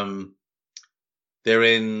 They're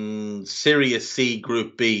in Serie C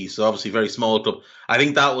Group B, so obviously very small club. I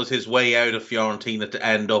think that was his way out of Fiorentina to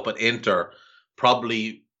end up at Inter.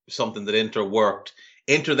 Probably something that Inter worked.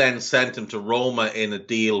 Inter then sent him to Roma in a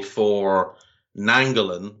deal for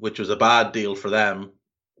Nangolan, which was a bad deal for them,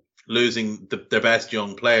 losing their best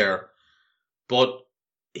young player. But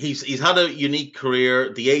he's had a unique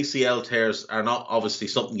career. The ACL tears are not obviously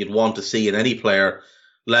something you'd want to see in any player,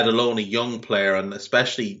 let alone a young player, and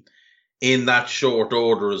especially in that short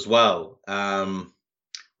order as well.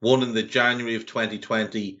 One in the January of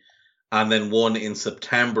 2020 and then one in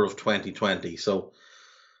September of 2020. So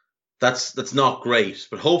that's not great,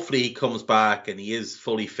 but hopefully he comes back and he is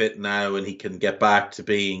fully fit now and he can get back to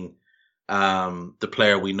being the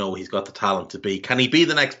player we know he's got the talent to be. Can he be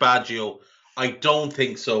the next Baggio? I don't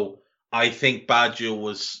think so. I think Baggio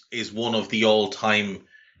is one of the all-time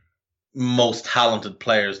most talented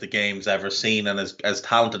players the game's ever seen, and as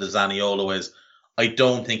talented as Zaniolo is, I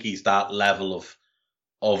don't think he's that level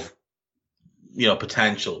of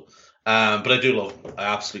potential. But I do love him. I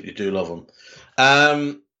absolutely do love him.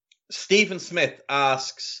 Stephen Smith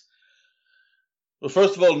asks, well,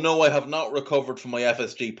 first of all, no, I have not recovered from my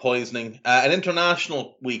FSG poisoning. An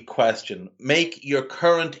international week question. Make your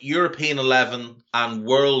current European 11 and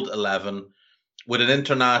World 11 with an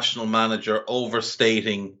international manager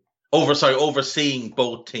overseeing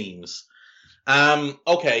both teams.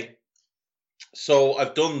 Okay. So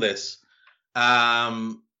I've done this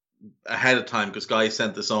ahead of time because Guy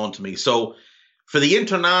sent this on to me. So for the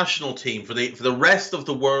international team, for the rest of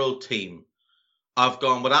the world team, I've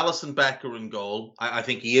gone with Alisson Becker in goal. I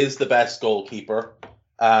think he is the best goalkeeper.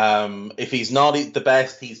 If he's not the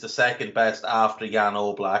best, he's the second best after Jan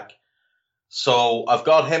Oblak. So I've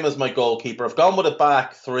got him as my goalkeeper. I've gone with a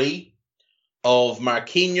back three of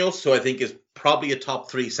Marquinhos, who I think is probably a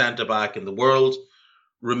top 3 centre-back in the world.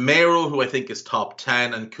 Romero, who I think is top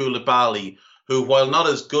 10, and Koulibaly, who, while not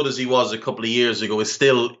as good as he was a couple of years ago, is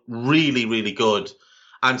still really, really good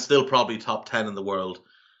and still probably top 10 in the world.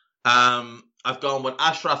 I've gone with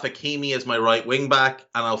Achraf Hakimi as my right wing-back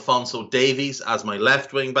and Alphonso Davies as my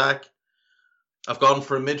left wing-back. I've gone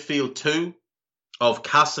for a midfield 2 of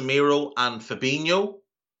Casemiro and Fabinho,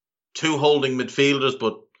 2 holding midfielders,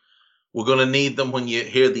 but we're going to need them when you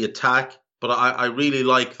hear the attack. But I really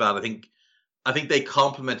like that. I think they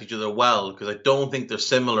complement each other well because I don't think they're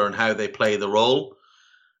similar in how they play the role.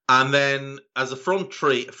 And then as a front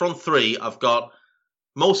three, I've got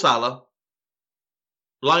Mo Salah,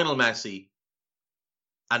 Lionel Messi,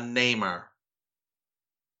 and Neymar.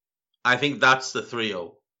 I think that's the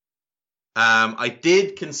trio. I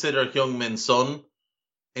did consider Heung-min Son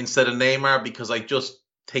instead of Neymar because I just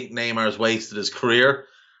think Neymar's wasted his career.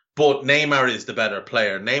 But Neymar is the better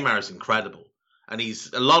player. Neymar is incredible. And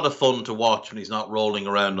he's a lot of fun to watch when he's not rolling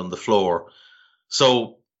around on the floor.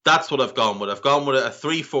 So that's what I've gone with. I've gone with a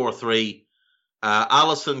 3-4-3.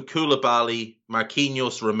 Alisson, Koulibaly,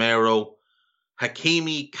 Marquinhos, Romero,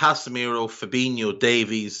 Hakimi, Casemiro, Fabinho,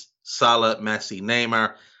 Davies, Salah, Messi,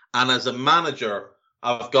 Neymar. And as a manager,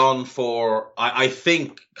 I've gone for, I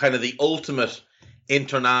think, kind of the ultimate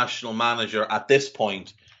international manager at this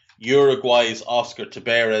point, Uruguay's Oscar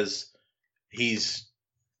Tabarez. He's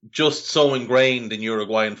just so ingrained in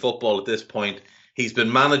Uruguayan football at this point. He's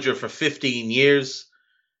been manager for 15 years.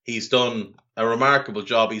 He's done a remarkable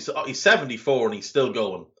job. He's 74 and he's still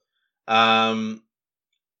going. Of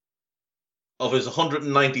his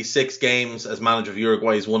 196 games as manager of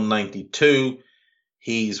Uruguay, he's won 92.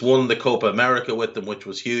 He's won the Copa America with them, which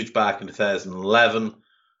was huge back in 2011.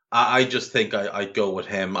 I just think I'd go with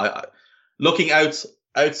him. Looking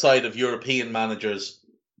outside of European managers,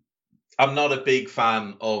 I'm not a big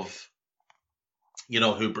fan of,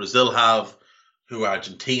 who Brazil have, who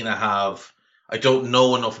Argentina have. I don't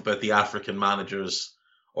know enough about the African managers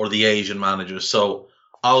or the Asian managers, so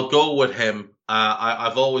I'll go with him.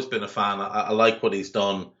 I've always been a fan. I like what he's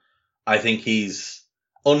done. I think he's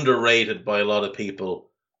underrated by a lot of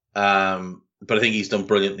people, but I think he's done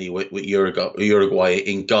brilliantly with Uruguay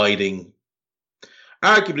in guiding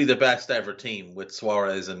arguably the best ever team with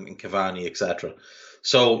Suarez and Cavani, etc.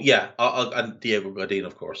 So, yeah, and Diego Godin,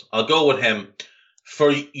 of course. I'll go with him.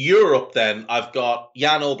 For Europe, then, I've got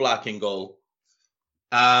Jan Oblak in goal.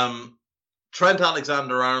 Trent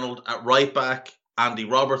Alexander-Arnold at right back. Andy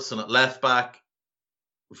Robertson at left back.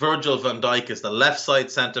 Virgil van Dijk is the left side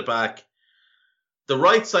centre back. The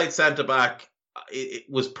right side centre back, it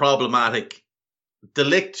was problematic. De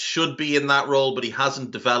Ligt should be in that role, but he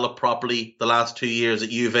hasn't developed properly the last 2 years at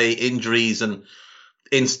Juve. Injuries and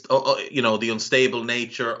the unstable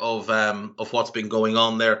nature of what's been going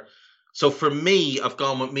on there. So for me, I've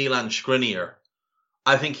gone with Milan Skriniar.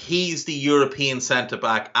 I think he's the European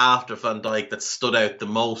centre-back after Van Dijk that stood out the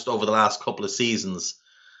most over the last couple of seasons.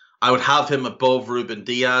 I would have him above Ruben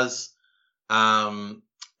Diaz. Some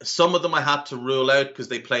of them I had to rule out because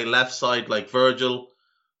they play left side like Virgil.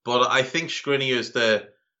 But I think Skriniar is the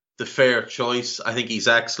fair choice. I think he's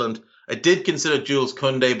excellent. I did consider Jules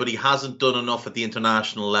Koundé, but he hasn't done enough at the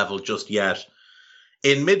international level just yet.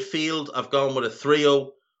 In midfield, I've gone with a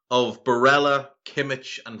trio of Barella,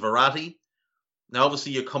 Kimmich, and Verratti. Now,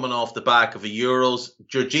 obviously, you're coming off the back of the Euros.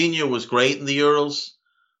 Jorginho was great in the Euros,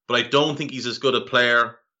 but I don't think he's as good a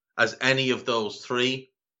player as any of those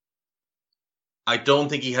three. I don't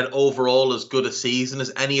think he had overall as good a season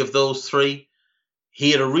as any of those three.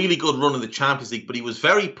 He had a really good run in the Champions League, but he was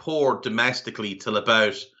very poor domestically till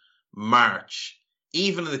about March.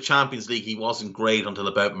 Even in the Champions League, he wasn't great until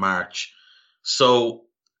about March. So,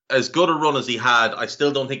 as good a run as he had, I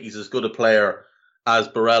still don't think he's as good a player as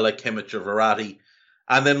Barella, Kimmich, or Verratti.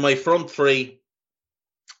 And then my front three,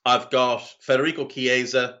 I've got Federico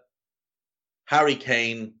Chiesa, Harry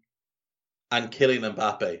Kane, and Kylian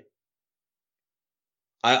Mbappe.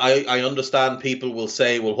 I understand people will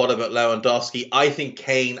say, well, what about Lewandowski? I think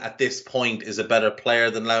Kane at this point is a better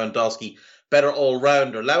player than Lewandowski, better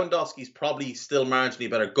all-rounder. Lewandowski's probably still marginally a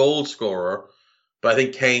better goal scorer, but I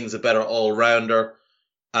think Kane's a better all-rounder.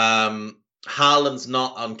 Haaland's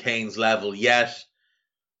not on Kane's level yet.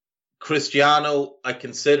 Cristiano, I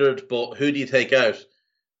considered, but who do you take out?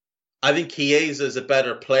 I think Chiesa is a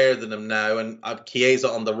better player than him now, and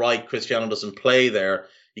Chiesa on the right, Cristiano doesn't play there.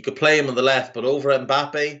 You could play him on the left, but over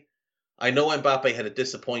Mbappe, I know Mbappe had a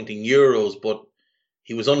disappointing Euros, but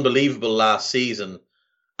he was unbelievable last season.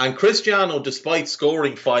 And Cristiano, despite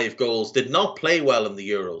scoring 5 goals, did not play well in the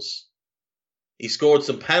Euros. He scored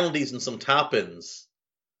some penalties and some tap-ins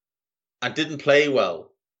and didn't play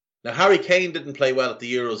well. Now, Harry Kane didn't play well at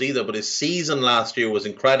the Euros either, but his season last year was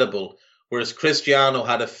incredible, whereas Cristiano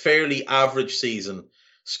had a fairly average season,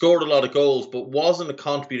 scored a lot of goals, but wasn't a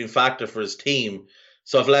contributing factor for his team.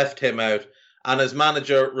 So I've left him out. And as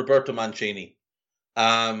manager, Roberto Mancini.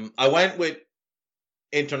 I went with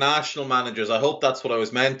international managers. I hope that's what I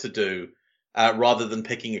was meant to do, rather than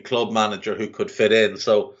picking a club manager who could fit in.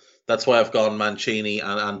 So that's why I've gone Mancini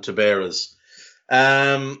and Tavares.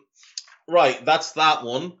 Right, that's that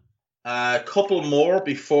one. A couple more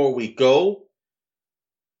before we go.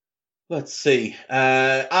 Let's see.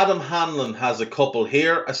 Adam Hanlon has a couple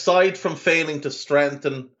here. Aside from failing to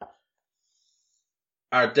strengthen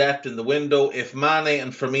our depth in the window, if Mane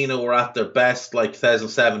and Firmino were at their best, like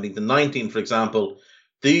 2017 to 19, for example,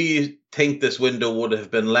 do you think this window would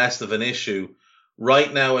have been less of an issue?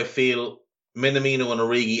 Right now, I feel Minamino and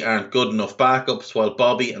Origi aren't good enough backups, while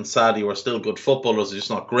Bobby and Sadio are still good footballers. They're just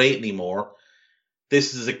not great anymore.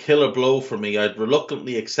 This is a killer blow for me. I'd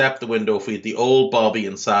reluctantly accept the window if we had the old Bobby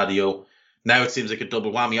and Sadio. Now it seems like a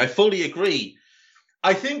double whammy. I fully agree.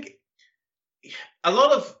 I think a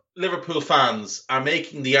lot of Liverpool fans are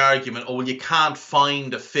making the argument, oh, well, you can't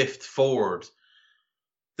find a fifth forward.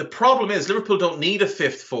 The problem is Liverpool don't need a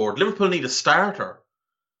fifth forward. Liverpool need a starter,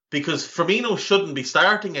 because Firmino shouldn't be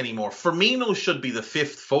starting anymore. Firmino should be the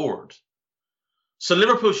fifth forward. So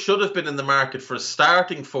Liverpool should have been in the market for a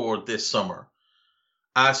starting forward this summer.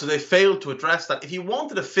 So they failed to address that. If you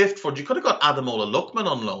wanted a fifth forward, you could have got Ademola Lookman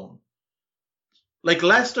on loan. Like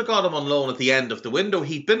Leicester got him on loan at the end of the window.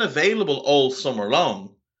 He'd been available all summer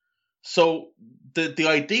long. So the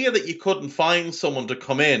idea that you couldn't find someone to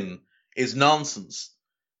come in is nonsense.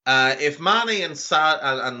 If Mane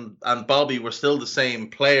and Bobby were still the same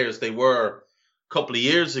players they were a couple of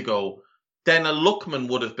years ago, then a Lookman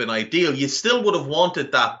would have been ideal. You still would have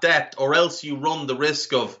wanted that depth, or else you run the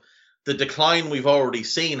risk of the decline we've already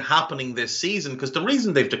seen happening this season, because the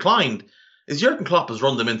reason they've declined is Jurgen Klopp has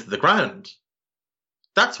run them into the ground.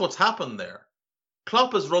 That's what's happened there.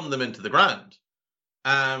 Klopp has run them into the ground.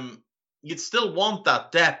 You'd still want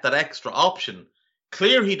that depth, that extra option.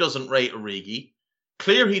 Clear he doesn't rate Origi.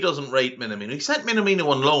 Clear he doesn't rate Minamino. He sent Minamino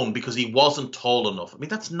on loan because he wasn't tall enough. I mean,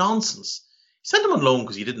 that's nonsense. He sent him on loan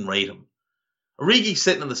because you didn't rate him. Origi's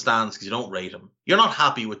sitting in the stands because you don't rate him. You're not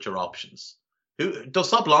happy with your options.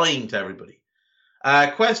 Stop lying to everybody.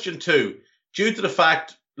 Question 2. Due to the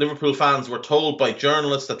fact Liverpool fans were told by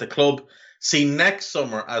journalists that the club see next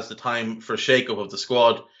summer as the time for a shake-up of the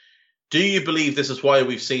squad, do you believe this is why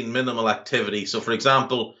we've seen minimal activity? So, for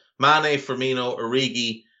example, Mane, Firmino,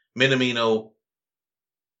 Origi, Minamino,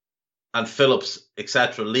 and Phillips,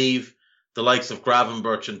 etc., leave. The likes of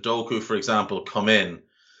Gravenberch and Doku, for example, come in.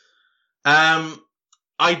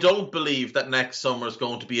 I don't believe that next summer is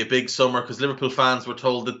going to be a big summer, because Liverpool fans were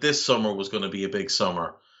told that this summer was going to be a big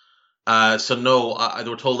summer. So no, they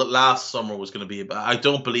were told that last summer was going to be. I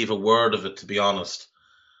don't believe a word of it, to be honest.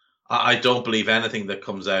 I don't believe anything that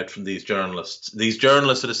comes out from these journalists. These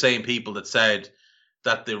journalists are the same people that said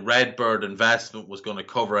that the Redbird investment was going to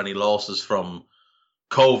cover any losses from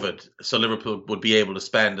COVID, so Liverpool would be able to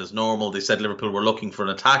spend as normal. They said Liverpool were looking for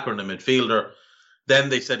an attacker and a midfielder. Then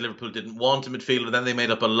they said Liverpool didn't want a midfielder. Then they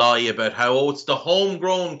made up a lie about how, it's the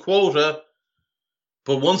homegrown quota.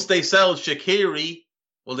 But once they sell Shaqiri,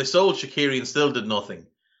 well, they sold Shaqiri and still did nothing.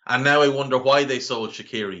 And now I wonder why they sold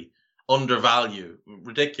Shaqiri. Undervalue.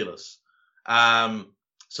 Ridiculous.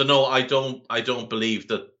 So no, I don't believe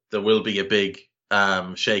that there will be a big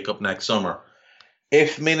shake-up next summer.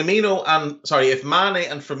 If Mane and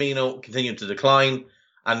Firmino continue to decline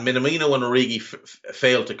and Minamino and Origi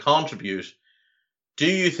fail to contribute, do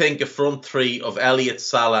you think a front three of Elliott,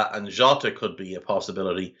 Salah and Jota could be a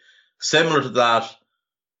possibility? Similar to that,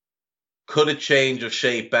 could a change of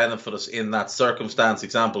shape benefit us in that circumstance?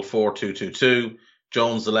 Example 4-2-2-2,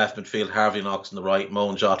 Jones the left midfield, Harvey and Ox on the right, Mo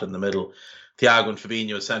and Jota in the middle, Thiago and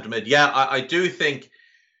Fabinho as centre mid. Yeah, I do think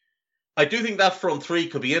that front three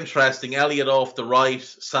could be interesting. Elliott off the right,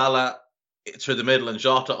 Salah through the middle and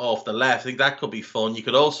Jota off the left. I think that could be fun. You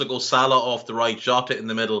could also go Salah off the right, Jota in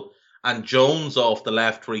the middle and Jones off the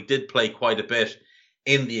left, where he did play quite a bit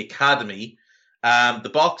in the academy. The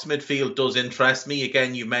box midfield does interest me.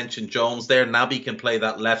 Again, you mentioned Jones there. Naby can play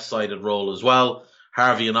that left-sided role as well.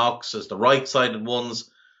 Harvey and Ox as the right-sided ones.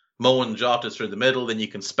 Mo and Jota through the middle. Then you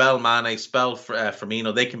can spell Mane, spell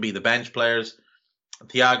Firmino. They can be the bench players.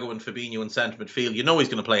 Thiago and Fabinho in centre midfield. You know he's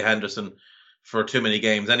going to play Henderson for too many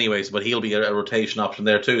games anyways, but he'll be a rotation option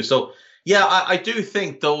there too. So, yeah, I do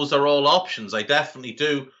think those are all options. I definitely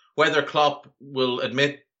do. Whether Klopp will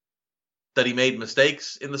admit that he made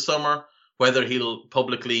mistakes in the summer, whether he'll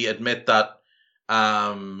publicly admit that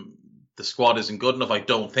the squad isn't good enough, I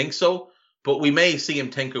don't think so. But we may see him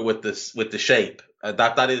tinker with the shape.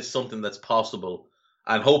 That is something that's possible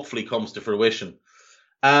and hopefully comes to fruition.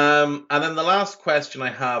 And then the last question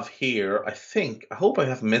I have here, I hope I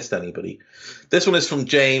haven't missed anybody. This one is from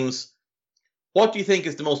James. What do you think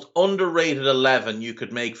is the most underrated 11 you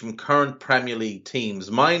could make from current Premier League teams?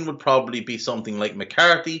 Mine would probably be something like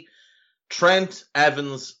McCarthy, Trent,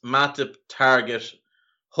 Evans, Matip, Target,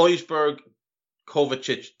 Højbjerg,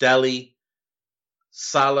 Kovacic, Dele,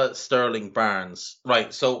 Salah, Sterling, Barnes.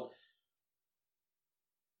 Right, so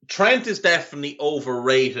Trent is definitely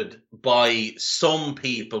overrated by some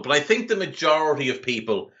people, but I think the majority of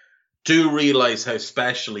people do realise how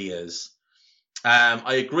special he is.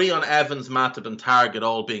 I agree on Evans, Matip and Target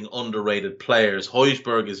all being underrated players.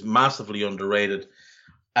 Højbjerg is massively underrated,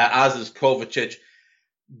 as is Kovacic.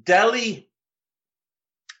 Dele,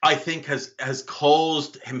 I think, has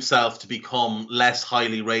caused himself to become less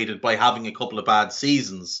highly rated by having a couple of bad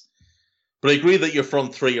seasons. But I agree that your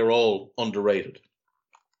front three are all underrated.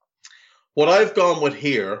 What I've gone with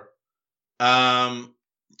here, to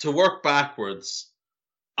work backwards,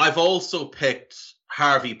 I've also picked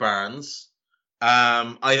Harvey Barnes.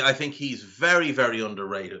 I think he's very, very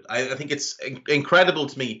underrated. I think it's incredible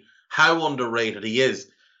to me how underrated he is.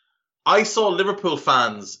 I saw Liverpool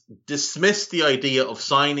fans dismiss the idea of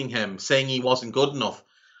signing him, saying he wasn't good enough.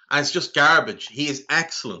 And it's just garbage. He is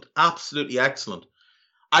excellent, absolutely excellent.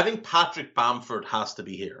 I think Patrick Bamford has to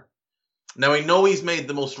be here. Now, I know he's made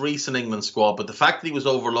the most recent England squad, but the fact that he was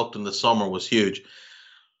overlooked in the summer was huge.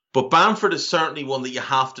 But Bamford is certainly one that you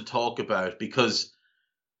have to talk about because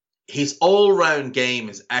his all-round game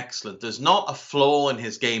is excellent. There's not a flaw in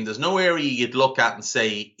his game. There's no area you'd look at and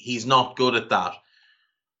say he's not good at that.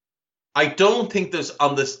 I don't think there's,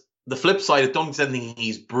 on the flip side, I don't think there's anything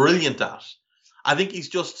he's brilliant at. I think he's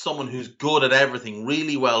just someone who's good at everything,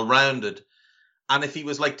 really well-rounded. And if he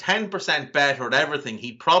was like 10% better at everything,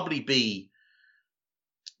 he'd probably be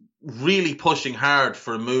really pushing hard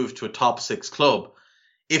for a move to a top six club.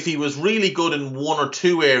 If he was really good in one or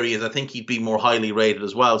two areas, I think he'd be more highly rated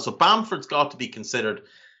as well. So Bamford's got to be considered.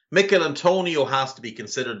 Mikel Antonio has to be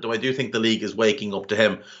considered, though I do think the league is waking up to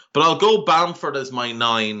him. But I'll go Bamford as my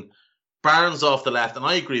 9, Barnes off the left, and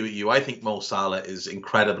I agree with you. I think Mo Salah is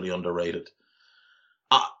incredibly underrated.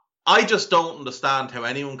 I just don't understand how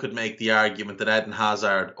anyone could make the argument that Eden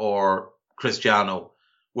Hazard or Cristiano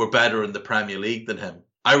were better in the Premier League than him.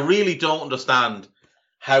 I really don't understand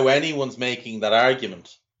how anyone's making that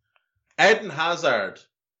argument. Eden Hazard,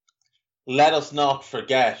 let us not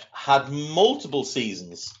forget, had multiple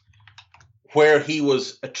seasons where he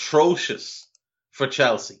was atrocious for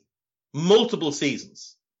Chelsea. Multiple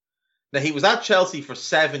seasons. Now, he was at Chelsea for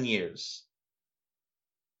 7 years.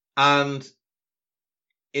 And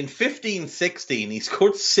in 15-16, he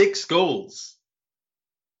scored 6 goals.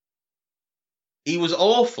 He was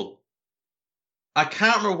awful. I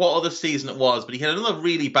can't remember what other season it was, but he had another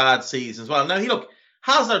really bad season as well. Now,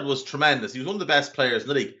 Hazard was tremendous. He was one of the best players in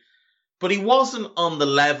the league. But he wasn't on the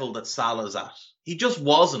level that Salah's at. He just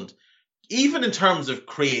wasn't. Even in terms of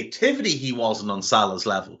creativity, he wasn't on Salah's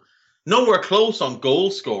level. Nowhere close on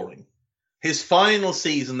goal scoring. His final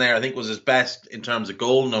season there, I think, was his best in terms of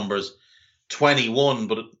goal numbers, 21.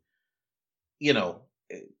 But,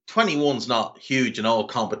 21's not huge in all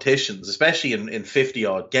competitions, especially in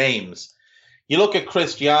 50-odd games. You look at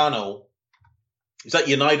Cristiano, he's at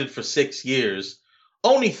United for 6 years.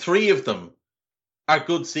 Only 3 of them are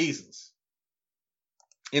good seasons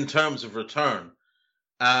in terms of return.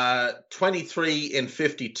 23 in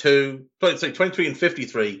 52, 23 and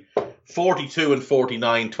 53, 42 and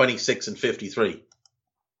 49, 26 and 53.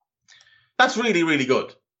 That's really, really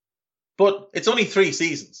good. But it's only 3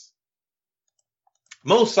 seasons.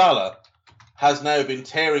 Mo Salah has now been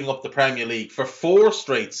tearing up the Premier League for 4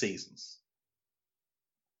 straight seasons.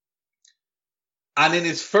 And in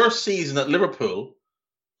his first season at Liverpool,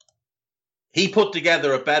 he put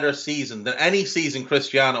together a better season than any season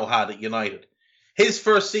Cristiano had at United. His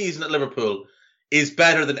first season at Liverpool is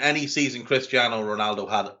better than any season Cristiano Ronaldo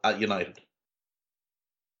had at United.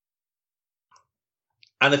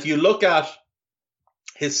 And if you look at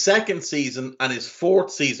his second season and his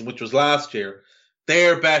fourth season, which was last year,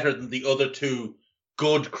 they're better than the other 2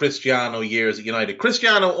 good Cristiano years at United.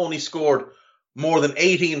 Cristiano only scored more than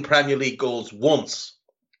 18 Premier League goals once.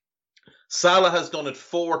 Salah has done it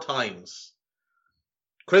 4 times.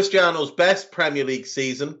 Cristiano's best Premier League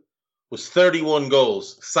season was 31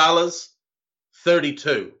 goals. Salah's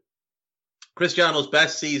 32. Cristiano's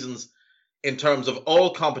best seasons in terms of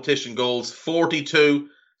all competition goals, 42.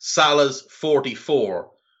 Salah's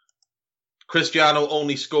 44. Cristiano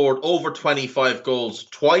only scored over 25 goals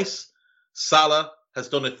twice. Salah has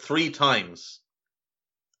done it 3 times.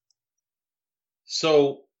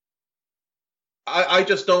 So I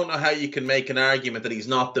just don't know how you can make an argument that he's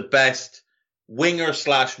not the best winger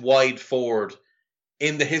 / wide forward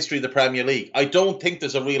in the history of the Premier League. I don't think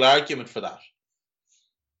there's a real argument for that.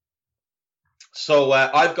 So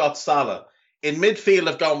I've got Salah. In midfield,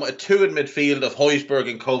 I've gone with a 2 in midfield of Højbjerg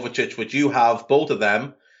and Kovacic, which you have, both of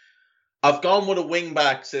them. I've gone with a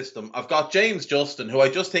wing-back system. I've got James Justin, who I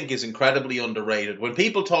just think is incredibly underrated. When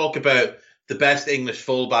people talk about the best English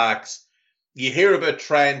fullbacks, you hear about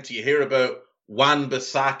Trent, you hear about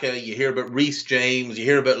Wan-Bissaka, you hear about Reece James, you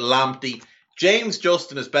hear about Lamptey. James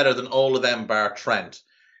Justin is better than all of them bar Trent.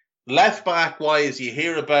 Left-back-wise, you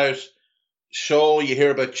hear about Shaw, you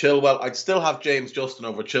hear about Chilwell. I'd still have James Justin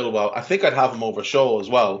over Chilwell. I think I'd have him over Shaw as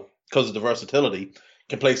well because of the versatility.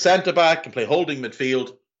 Can play centre-back, can play holding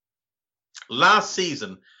midfield. Last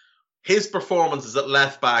season, his performances at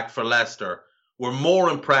left-back for Leicester were more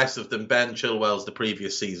impressive than Ben Chilwell's the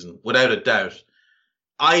previous season, without a doubt.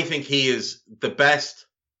 I think he is the best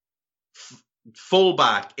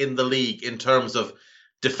fullback in the league in terms of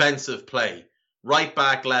defensive play. Right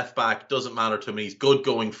back, left back, doesn't matter to me. He's good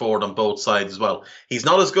going forward on both sides as well. He's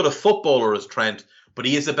not as good a footballer as Trent, but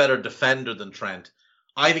he is a better defender than Trent.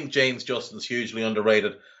 I think James Justin's hugely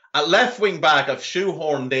underrated. At left wing back, I've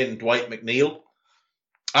shoehorned in Dwight McNeil.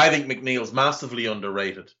 I think McNeil's massively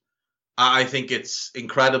underrated. I think it's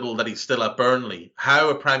incredible that he's still at Burnley. How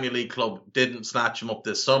a Premier League club didn't snatch him up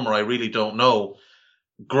this summer, I really don't know.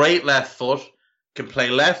 Great left foot, can play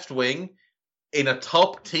left wing. In a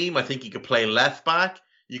top team, I think he could play left back.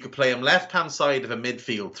 You could play him left-hand side of a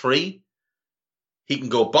midfield 3. He can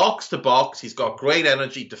go box to box. He's got great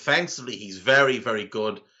energy. Defensively, he's very, very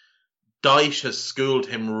good. Dyche has schooled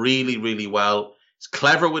him really, really well. He's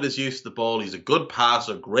clever with his use of the ball. He's a good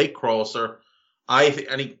passer, great crosser.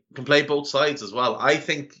 And he can play both sides as well. I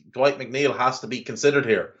think Dwight McNeil has to be considered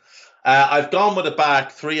here. I've gone with a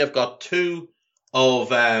back 3. I've got 2 of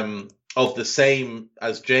the same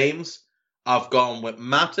as James. I've gone with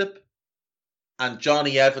Matip and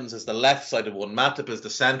Johnny Evans as the left-sided one. Matip is the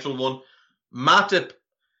central one. Matip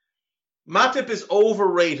is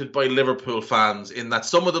overrated by Liverpool fans in that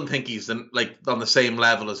some of them think he's on the same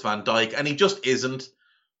level as Van Dijk, and he just isn't.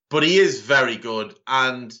 But he is very good,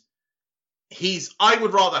 and I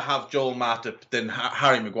would rather have Joel Matip than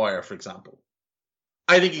Harry Maguire, for example.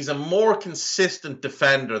 I think he's a more consistent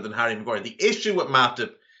defender than Harry Maguire. The issue with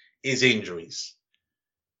Matip is injuries.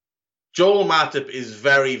 Joel Matip is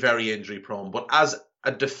very, very injury prone, but as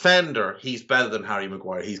a defender, he's better than Harry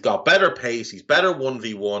Maguire. He's got better pace, he's better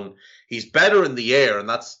 1v1, he's better in the air, and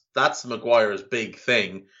that's Maguire's big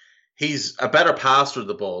thing. He's a better passer of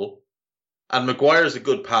the ball, and Maguire's a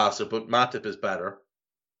good passer, but Matip is better.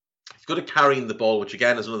 He's good at carrying the ball, which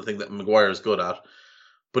again is another thing that Maguire is good at,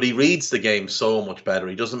 but he reads the game so much better.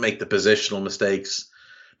 He doesn't make the positional mistakes.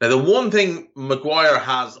 Now, the one thing Maguire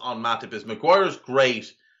has on Matip is Maguire's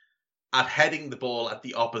great at heading the ball at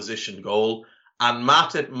the opposition goal, and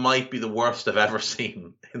Matip might be the worst I've ever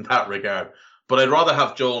seen in that regard. But I'd rather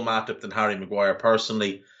have Joel Matip than Harry Maguire,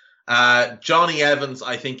 personally. Johnny Evans,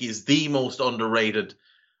 I think, is the most underrated,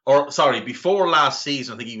 before last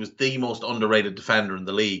season, I think he was the most underrated defender in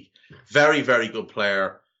the league. Very, very good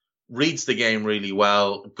player, reads the game really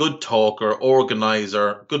well, good talker,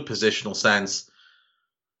 organizer, good positional sense,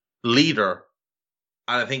 leader.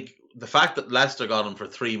 And I think the fact that Leicester got him for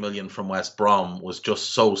 3 million from West Brom was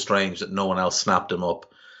just so strange that no one else snapped him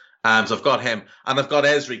up. So I've got him, and I've got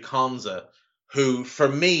Ezri Konsa, who for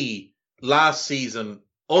me last season,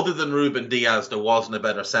 other than Ruben Diaz, there wasn't a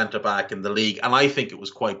better centre back in the league, and I think it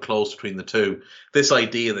was quite close between the two. This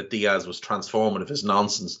idea that Diaz was transformative is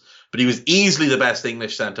nonsense, but he was easily the best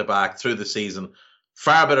English centre back through the season,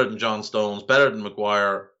 far better than John Stones, better than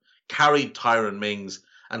Maguire, carried Tyrone Mings,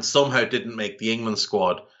 and somehow didn't make the England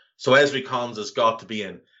squad. So Ezri Konsa's got to be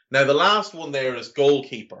in. Now, the last one there is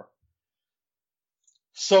goalkeeper.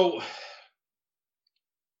 So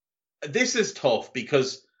this is tough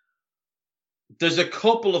because there's a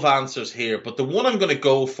couple of answers here, but the one I'm going to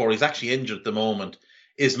go for, he's actually injured at the moment,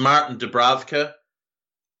 is Martin Dubravka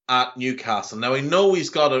at Newcastle. Now, I know he's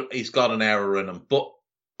got an error in him, but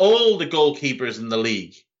all the goalkeepers in the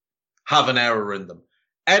league have an error in them.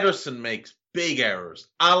 Ederson makes big errors.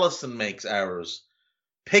 Alisson makes errors.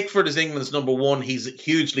 Pickford is England's number one. He's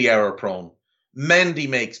hugely error prone. Mendy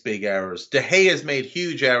makes big errors. De Gea has made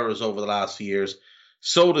huge errors over the last few years.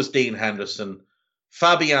 So does Dean Henderson.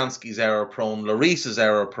 Fabianski's error prone. Lloris is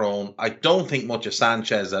error prone. I don't think much of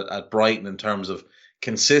Sanchez at Brighton in terms of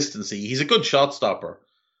consistency. He's a good shot stopper.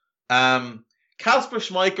 Kasper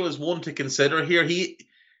Schmeichel is one to consider here.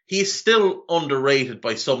 He's still underrated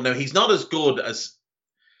by some. Now, he's not as good as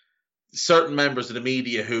certain members of the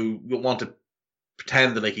media who want to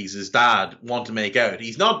pretend that like he's his dad, want to make out.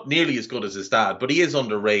 He's not nearly as good as his dad, but he is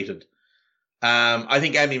underrated. I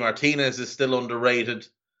think Emi Martinez is still underrated.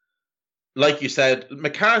 Like you said,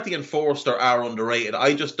 McCarthy and Forster are underrated.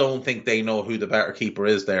 I just don't think they know who the better keeper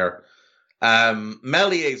is there.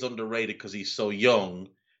 Meslier is underrated because he's so young.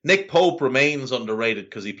 Nick Pope remains underrated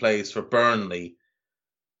because he plays for Burnley.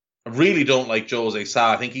 I really don't like Jose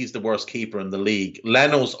Sa. I think he's the worst keeper in the league.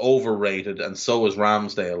 Leno's overrated, and so is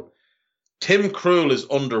Ramsdale. Tim Krul is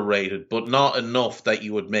underrated, but not enough that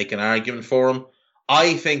you would make an argument for him.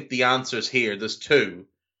 I think the answer's here. There's two.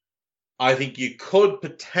 I think you could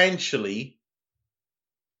potentially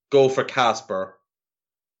go for Kasper,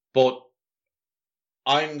 but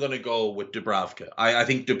I'm going to go with Dubravka. I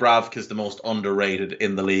think Dubravka is the most underrated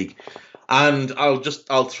in the league. And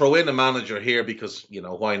I'll throw in a manager here because,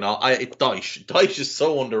 why not? Dyche. Dyche is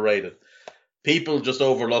so underrated. People just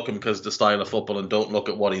overlook him because of the style of football and don't look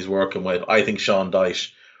at what he's working with. I think Sean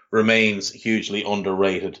Dyche remains hugely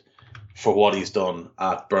underrated for what he's done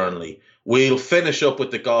at Burnley. We'll finish up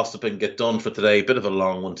with the gossip and get done for today. Bit of a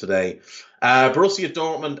long one today. Borussia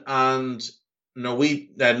Dortmund and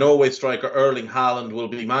Norway striker Erling Haaland will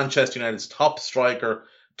be Manchester United's top striker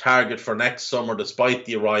target for next summer despite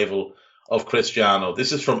the arrival of Cristiano.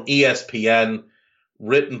 This is from ESPN,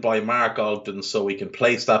 written by Mark Ogden, so we can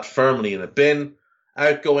place that firmly in a bin.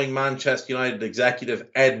 Outgoing Manchester United executive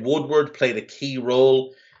Ed Woodward played a key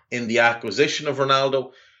role in the acquisition of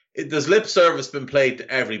Ronaldo. There's lip service been played to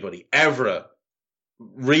everybody. Evra,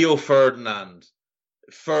 Rio Ferdinand,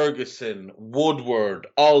 Ferguson, Woodward,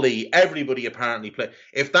 Ollie, everybody apparently played.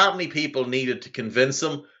 If that many people needed to convince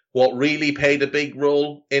him, what really played a big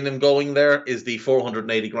role in him going there is the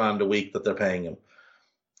 480 grand a week that they're paying him.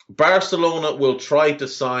 Barcelona will try to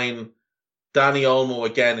sign Dani Olmo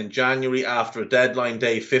again in January after a deadline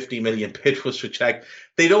day 50 million bid was rejected.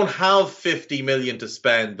 They don't have 50 million to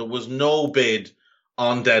spend. There was no bid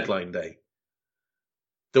on deadline day.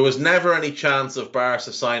 There was never any chance of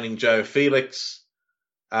Barca signing João Felix.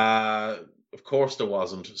 Of course there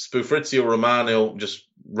wasn't. Fabrizio Romano just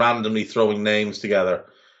randomly throwing names together.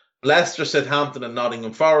 Leicester, Southampton and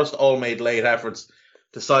Nottingham Forest all made late efforts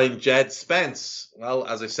to sign Jed Spence. Well,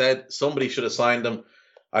 as I said, somebody should have signed him.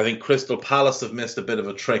 I think Crystal Palace have missed a bit of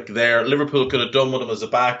a trick there. Liverpool could have done with him as a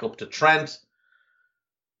backup to Trent.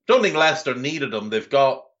 Don't think Leicester needed him. They've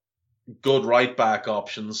got good right-back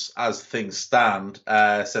options as things stand.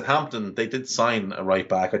 Southampton, they did sign a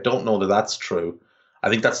right-back. I don't know that that's true. I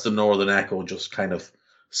think that's the Northern Echo just kind of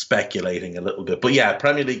speculating a little bit. But yeah,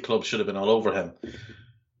 Premier League clubs should have been all over him.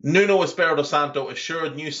 Nuno Espirito Santo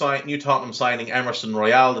assured New Tottenham signing Emerson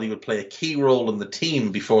Royal that he would play a key role in the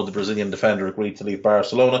team before the Brazilian defender agreed to leave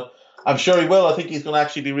Barcelona. I'm sure he will. I think he's going to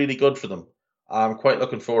actually be really good for them. I'm quite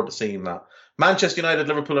looking forward to seeing that. Manchester United,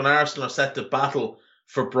 Liverpool and Arsenal are set to battle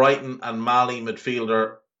for Brighton and Mali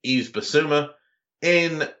midfielder Yves Bissouma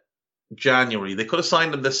in January. They could have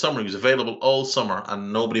signed him this summer. He was available all summer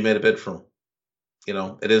and nobody made a bid for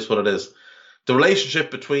him. It is what it is. The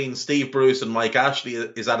relationship between Steve Bruce and Mike Ashley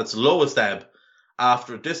is at its lowest ebb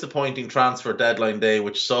after a disappointing transfer deadline day,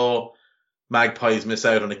 which saw Magpies miss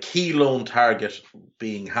out on a key loan target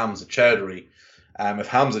being Hamza Chowdhury. If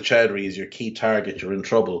Hamza Chowdhury is your key target, you're in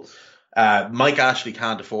trouble. Mike Ashley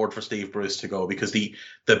can't afford for Steve Bruce to go, because the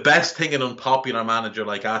best thing an unpopular manager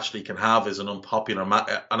like Ashley can have is an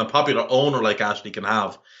unpopular owner like Ashley can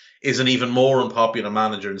have is an even more unpopular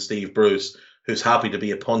manager than Steve Bruce, who's happy to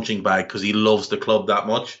be a punching bag because he loves the club that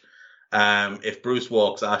much. If Bruce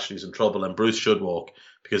walks, Ashley's in trouble, and Bruce should walk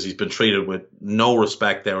because he's been treated with no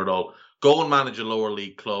respect there at all. Go and manage a lower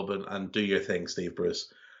league club and do your thing, Steve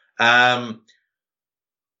Bruce.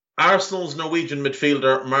 Arsenal's Norwegian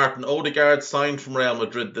midfielder Martin Odegaard signed from Real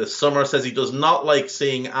Madrid this summer, says he does not like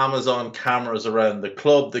seeing Amazon cameras around the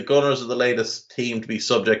club. The Gunners are the latest team to be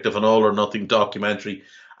subject of an all-or-nothing documentary,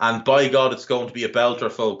 and by God, it's going to be a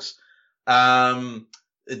belter, folks. The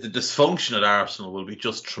dysfunction at Arsenal will be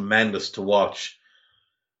just tremendous to watch.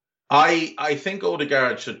 I think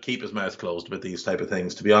Odegaard should keep his mouth closed about these type of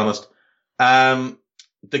things, to be honest.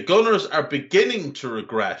 The Gunners are beginning to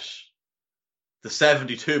regret the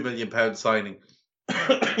 £72 million signing.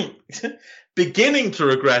 Beginning to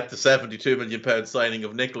regret the £72 million signing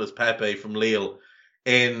of Nicolas Pepe from Lille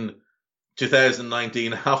in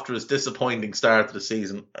 2019 after his disappointing start to the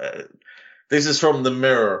season. This is from the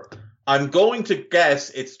Mirror. I'm going to guess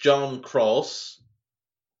it's John Cross.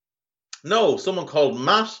 No, someone called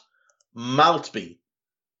Matt Maltby,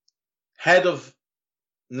 head of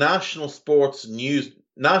National Sports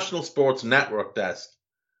Network desk.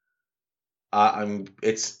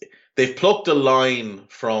 They've plucked a line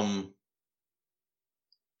from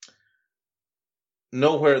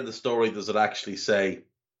nowhere in the story does it actually say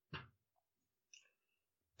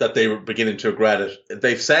that they were beginning to regret it.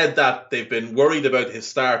 They've said that they've been worried about his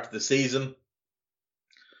start to the season,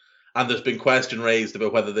 and there's been question raised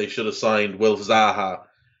about whether they should have signed Wilf Zaha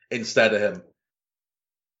instead of him.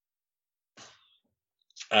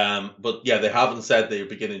 But yeah, they haven't said they're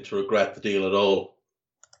beginning to regret the deal at all.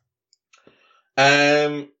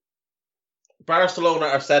 Barcelona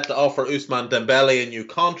are set to offer Ousmane Dembele a new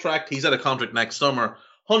contract. He's at a contract next summer.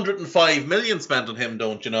 105 million spent on him,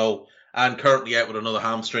 don't you know? And currently out with another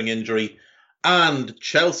hamstring injury. And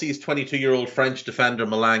Chelsea's 22-year-old French defender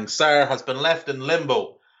Malang Sarr has been left in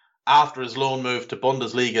limbo after his loan move to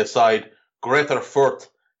Bundesliga side Greuther Fürth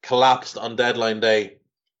collapsed on deadline day.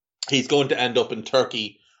 He's going to end up in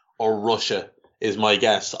Turkey or Russia, is my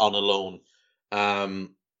guess, on a loan.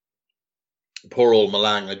 Poor old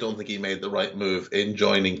Malang. I don't think he made the right move in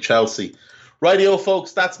joining Chelsea. Rightio,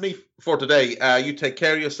 folks, that's me for today. You take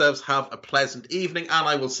care of yourselves, have a pleasant evening, and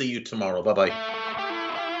I will see you tomorrow. Bye-bye.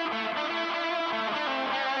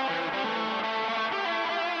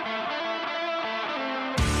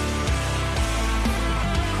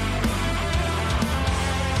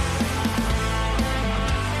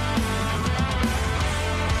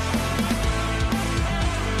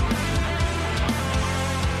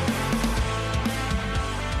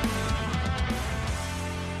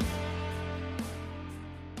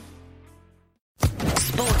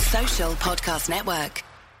 Social Podcast Network.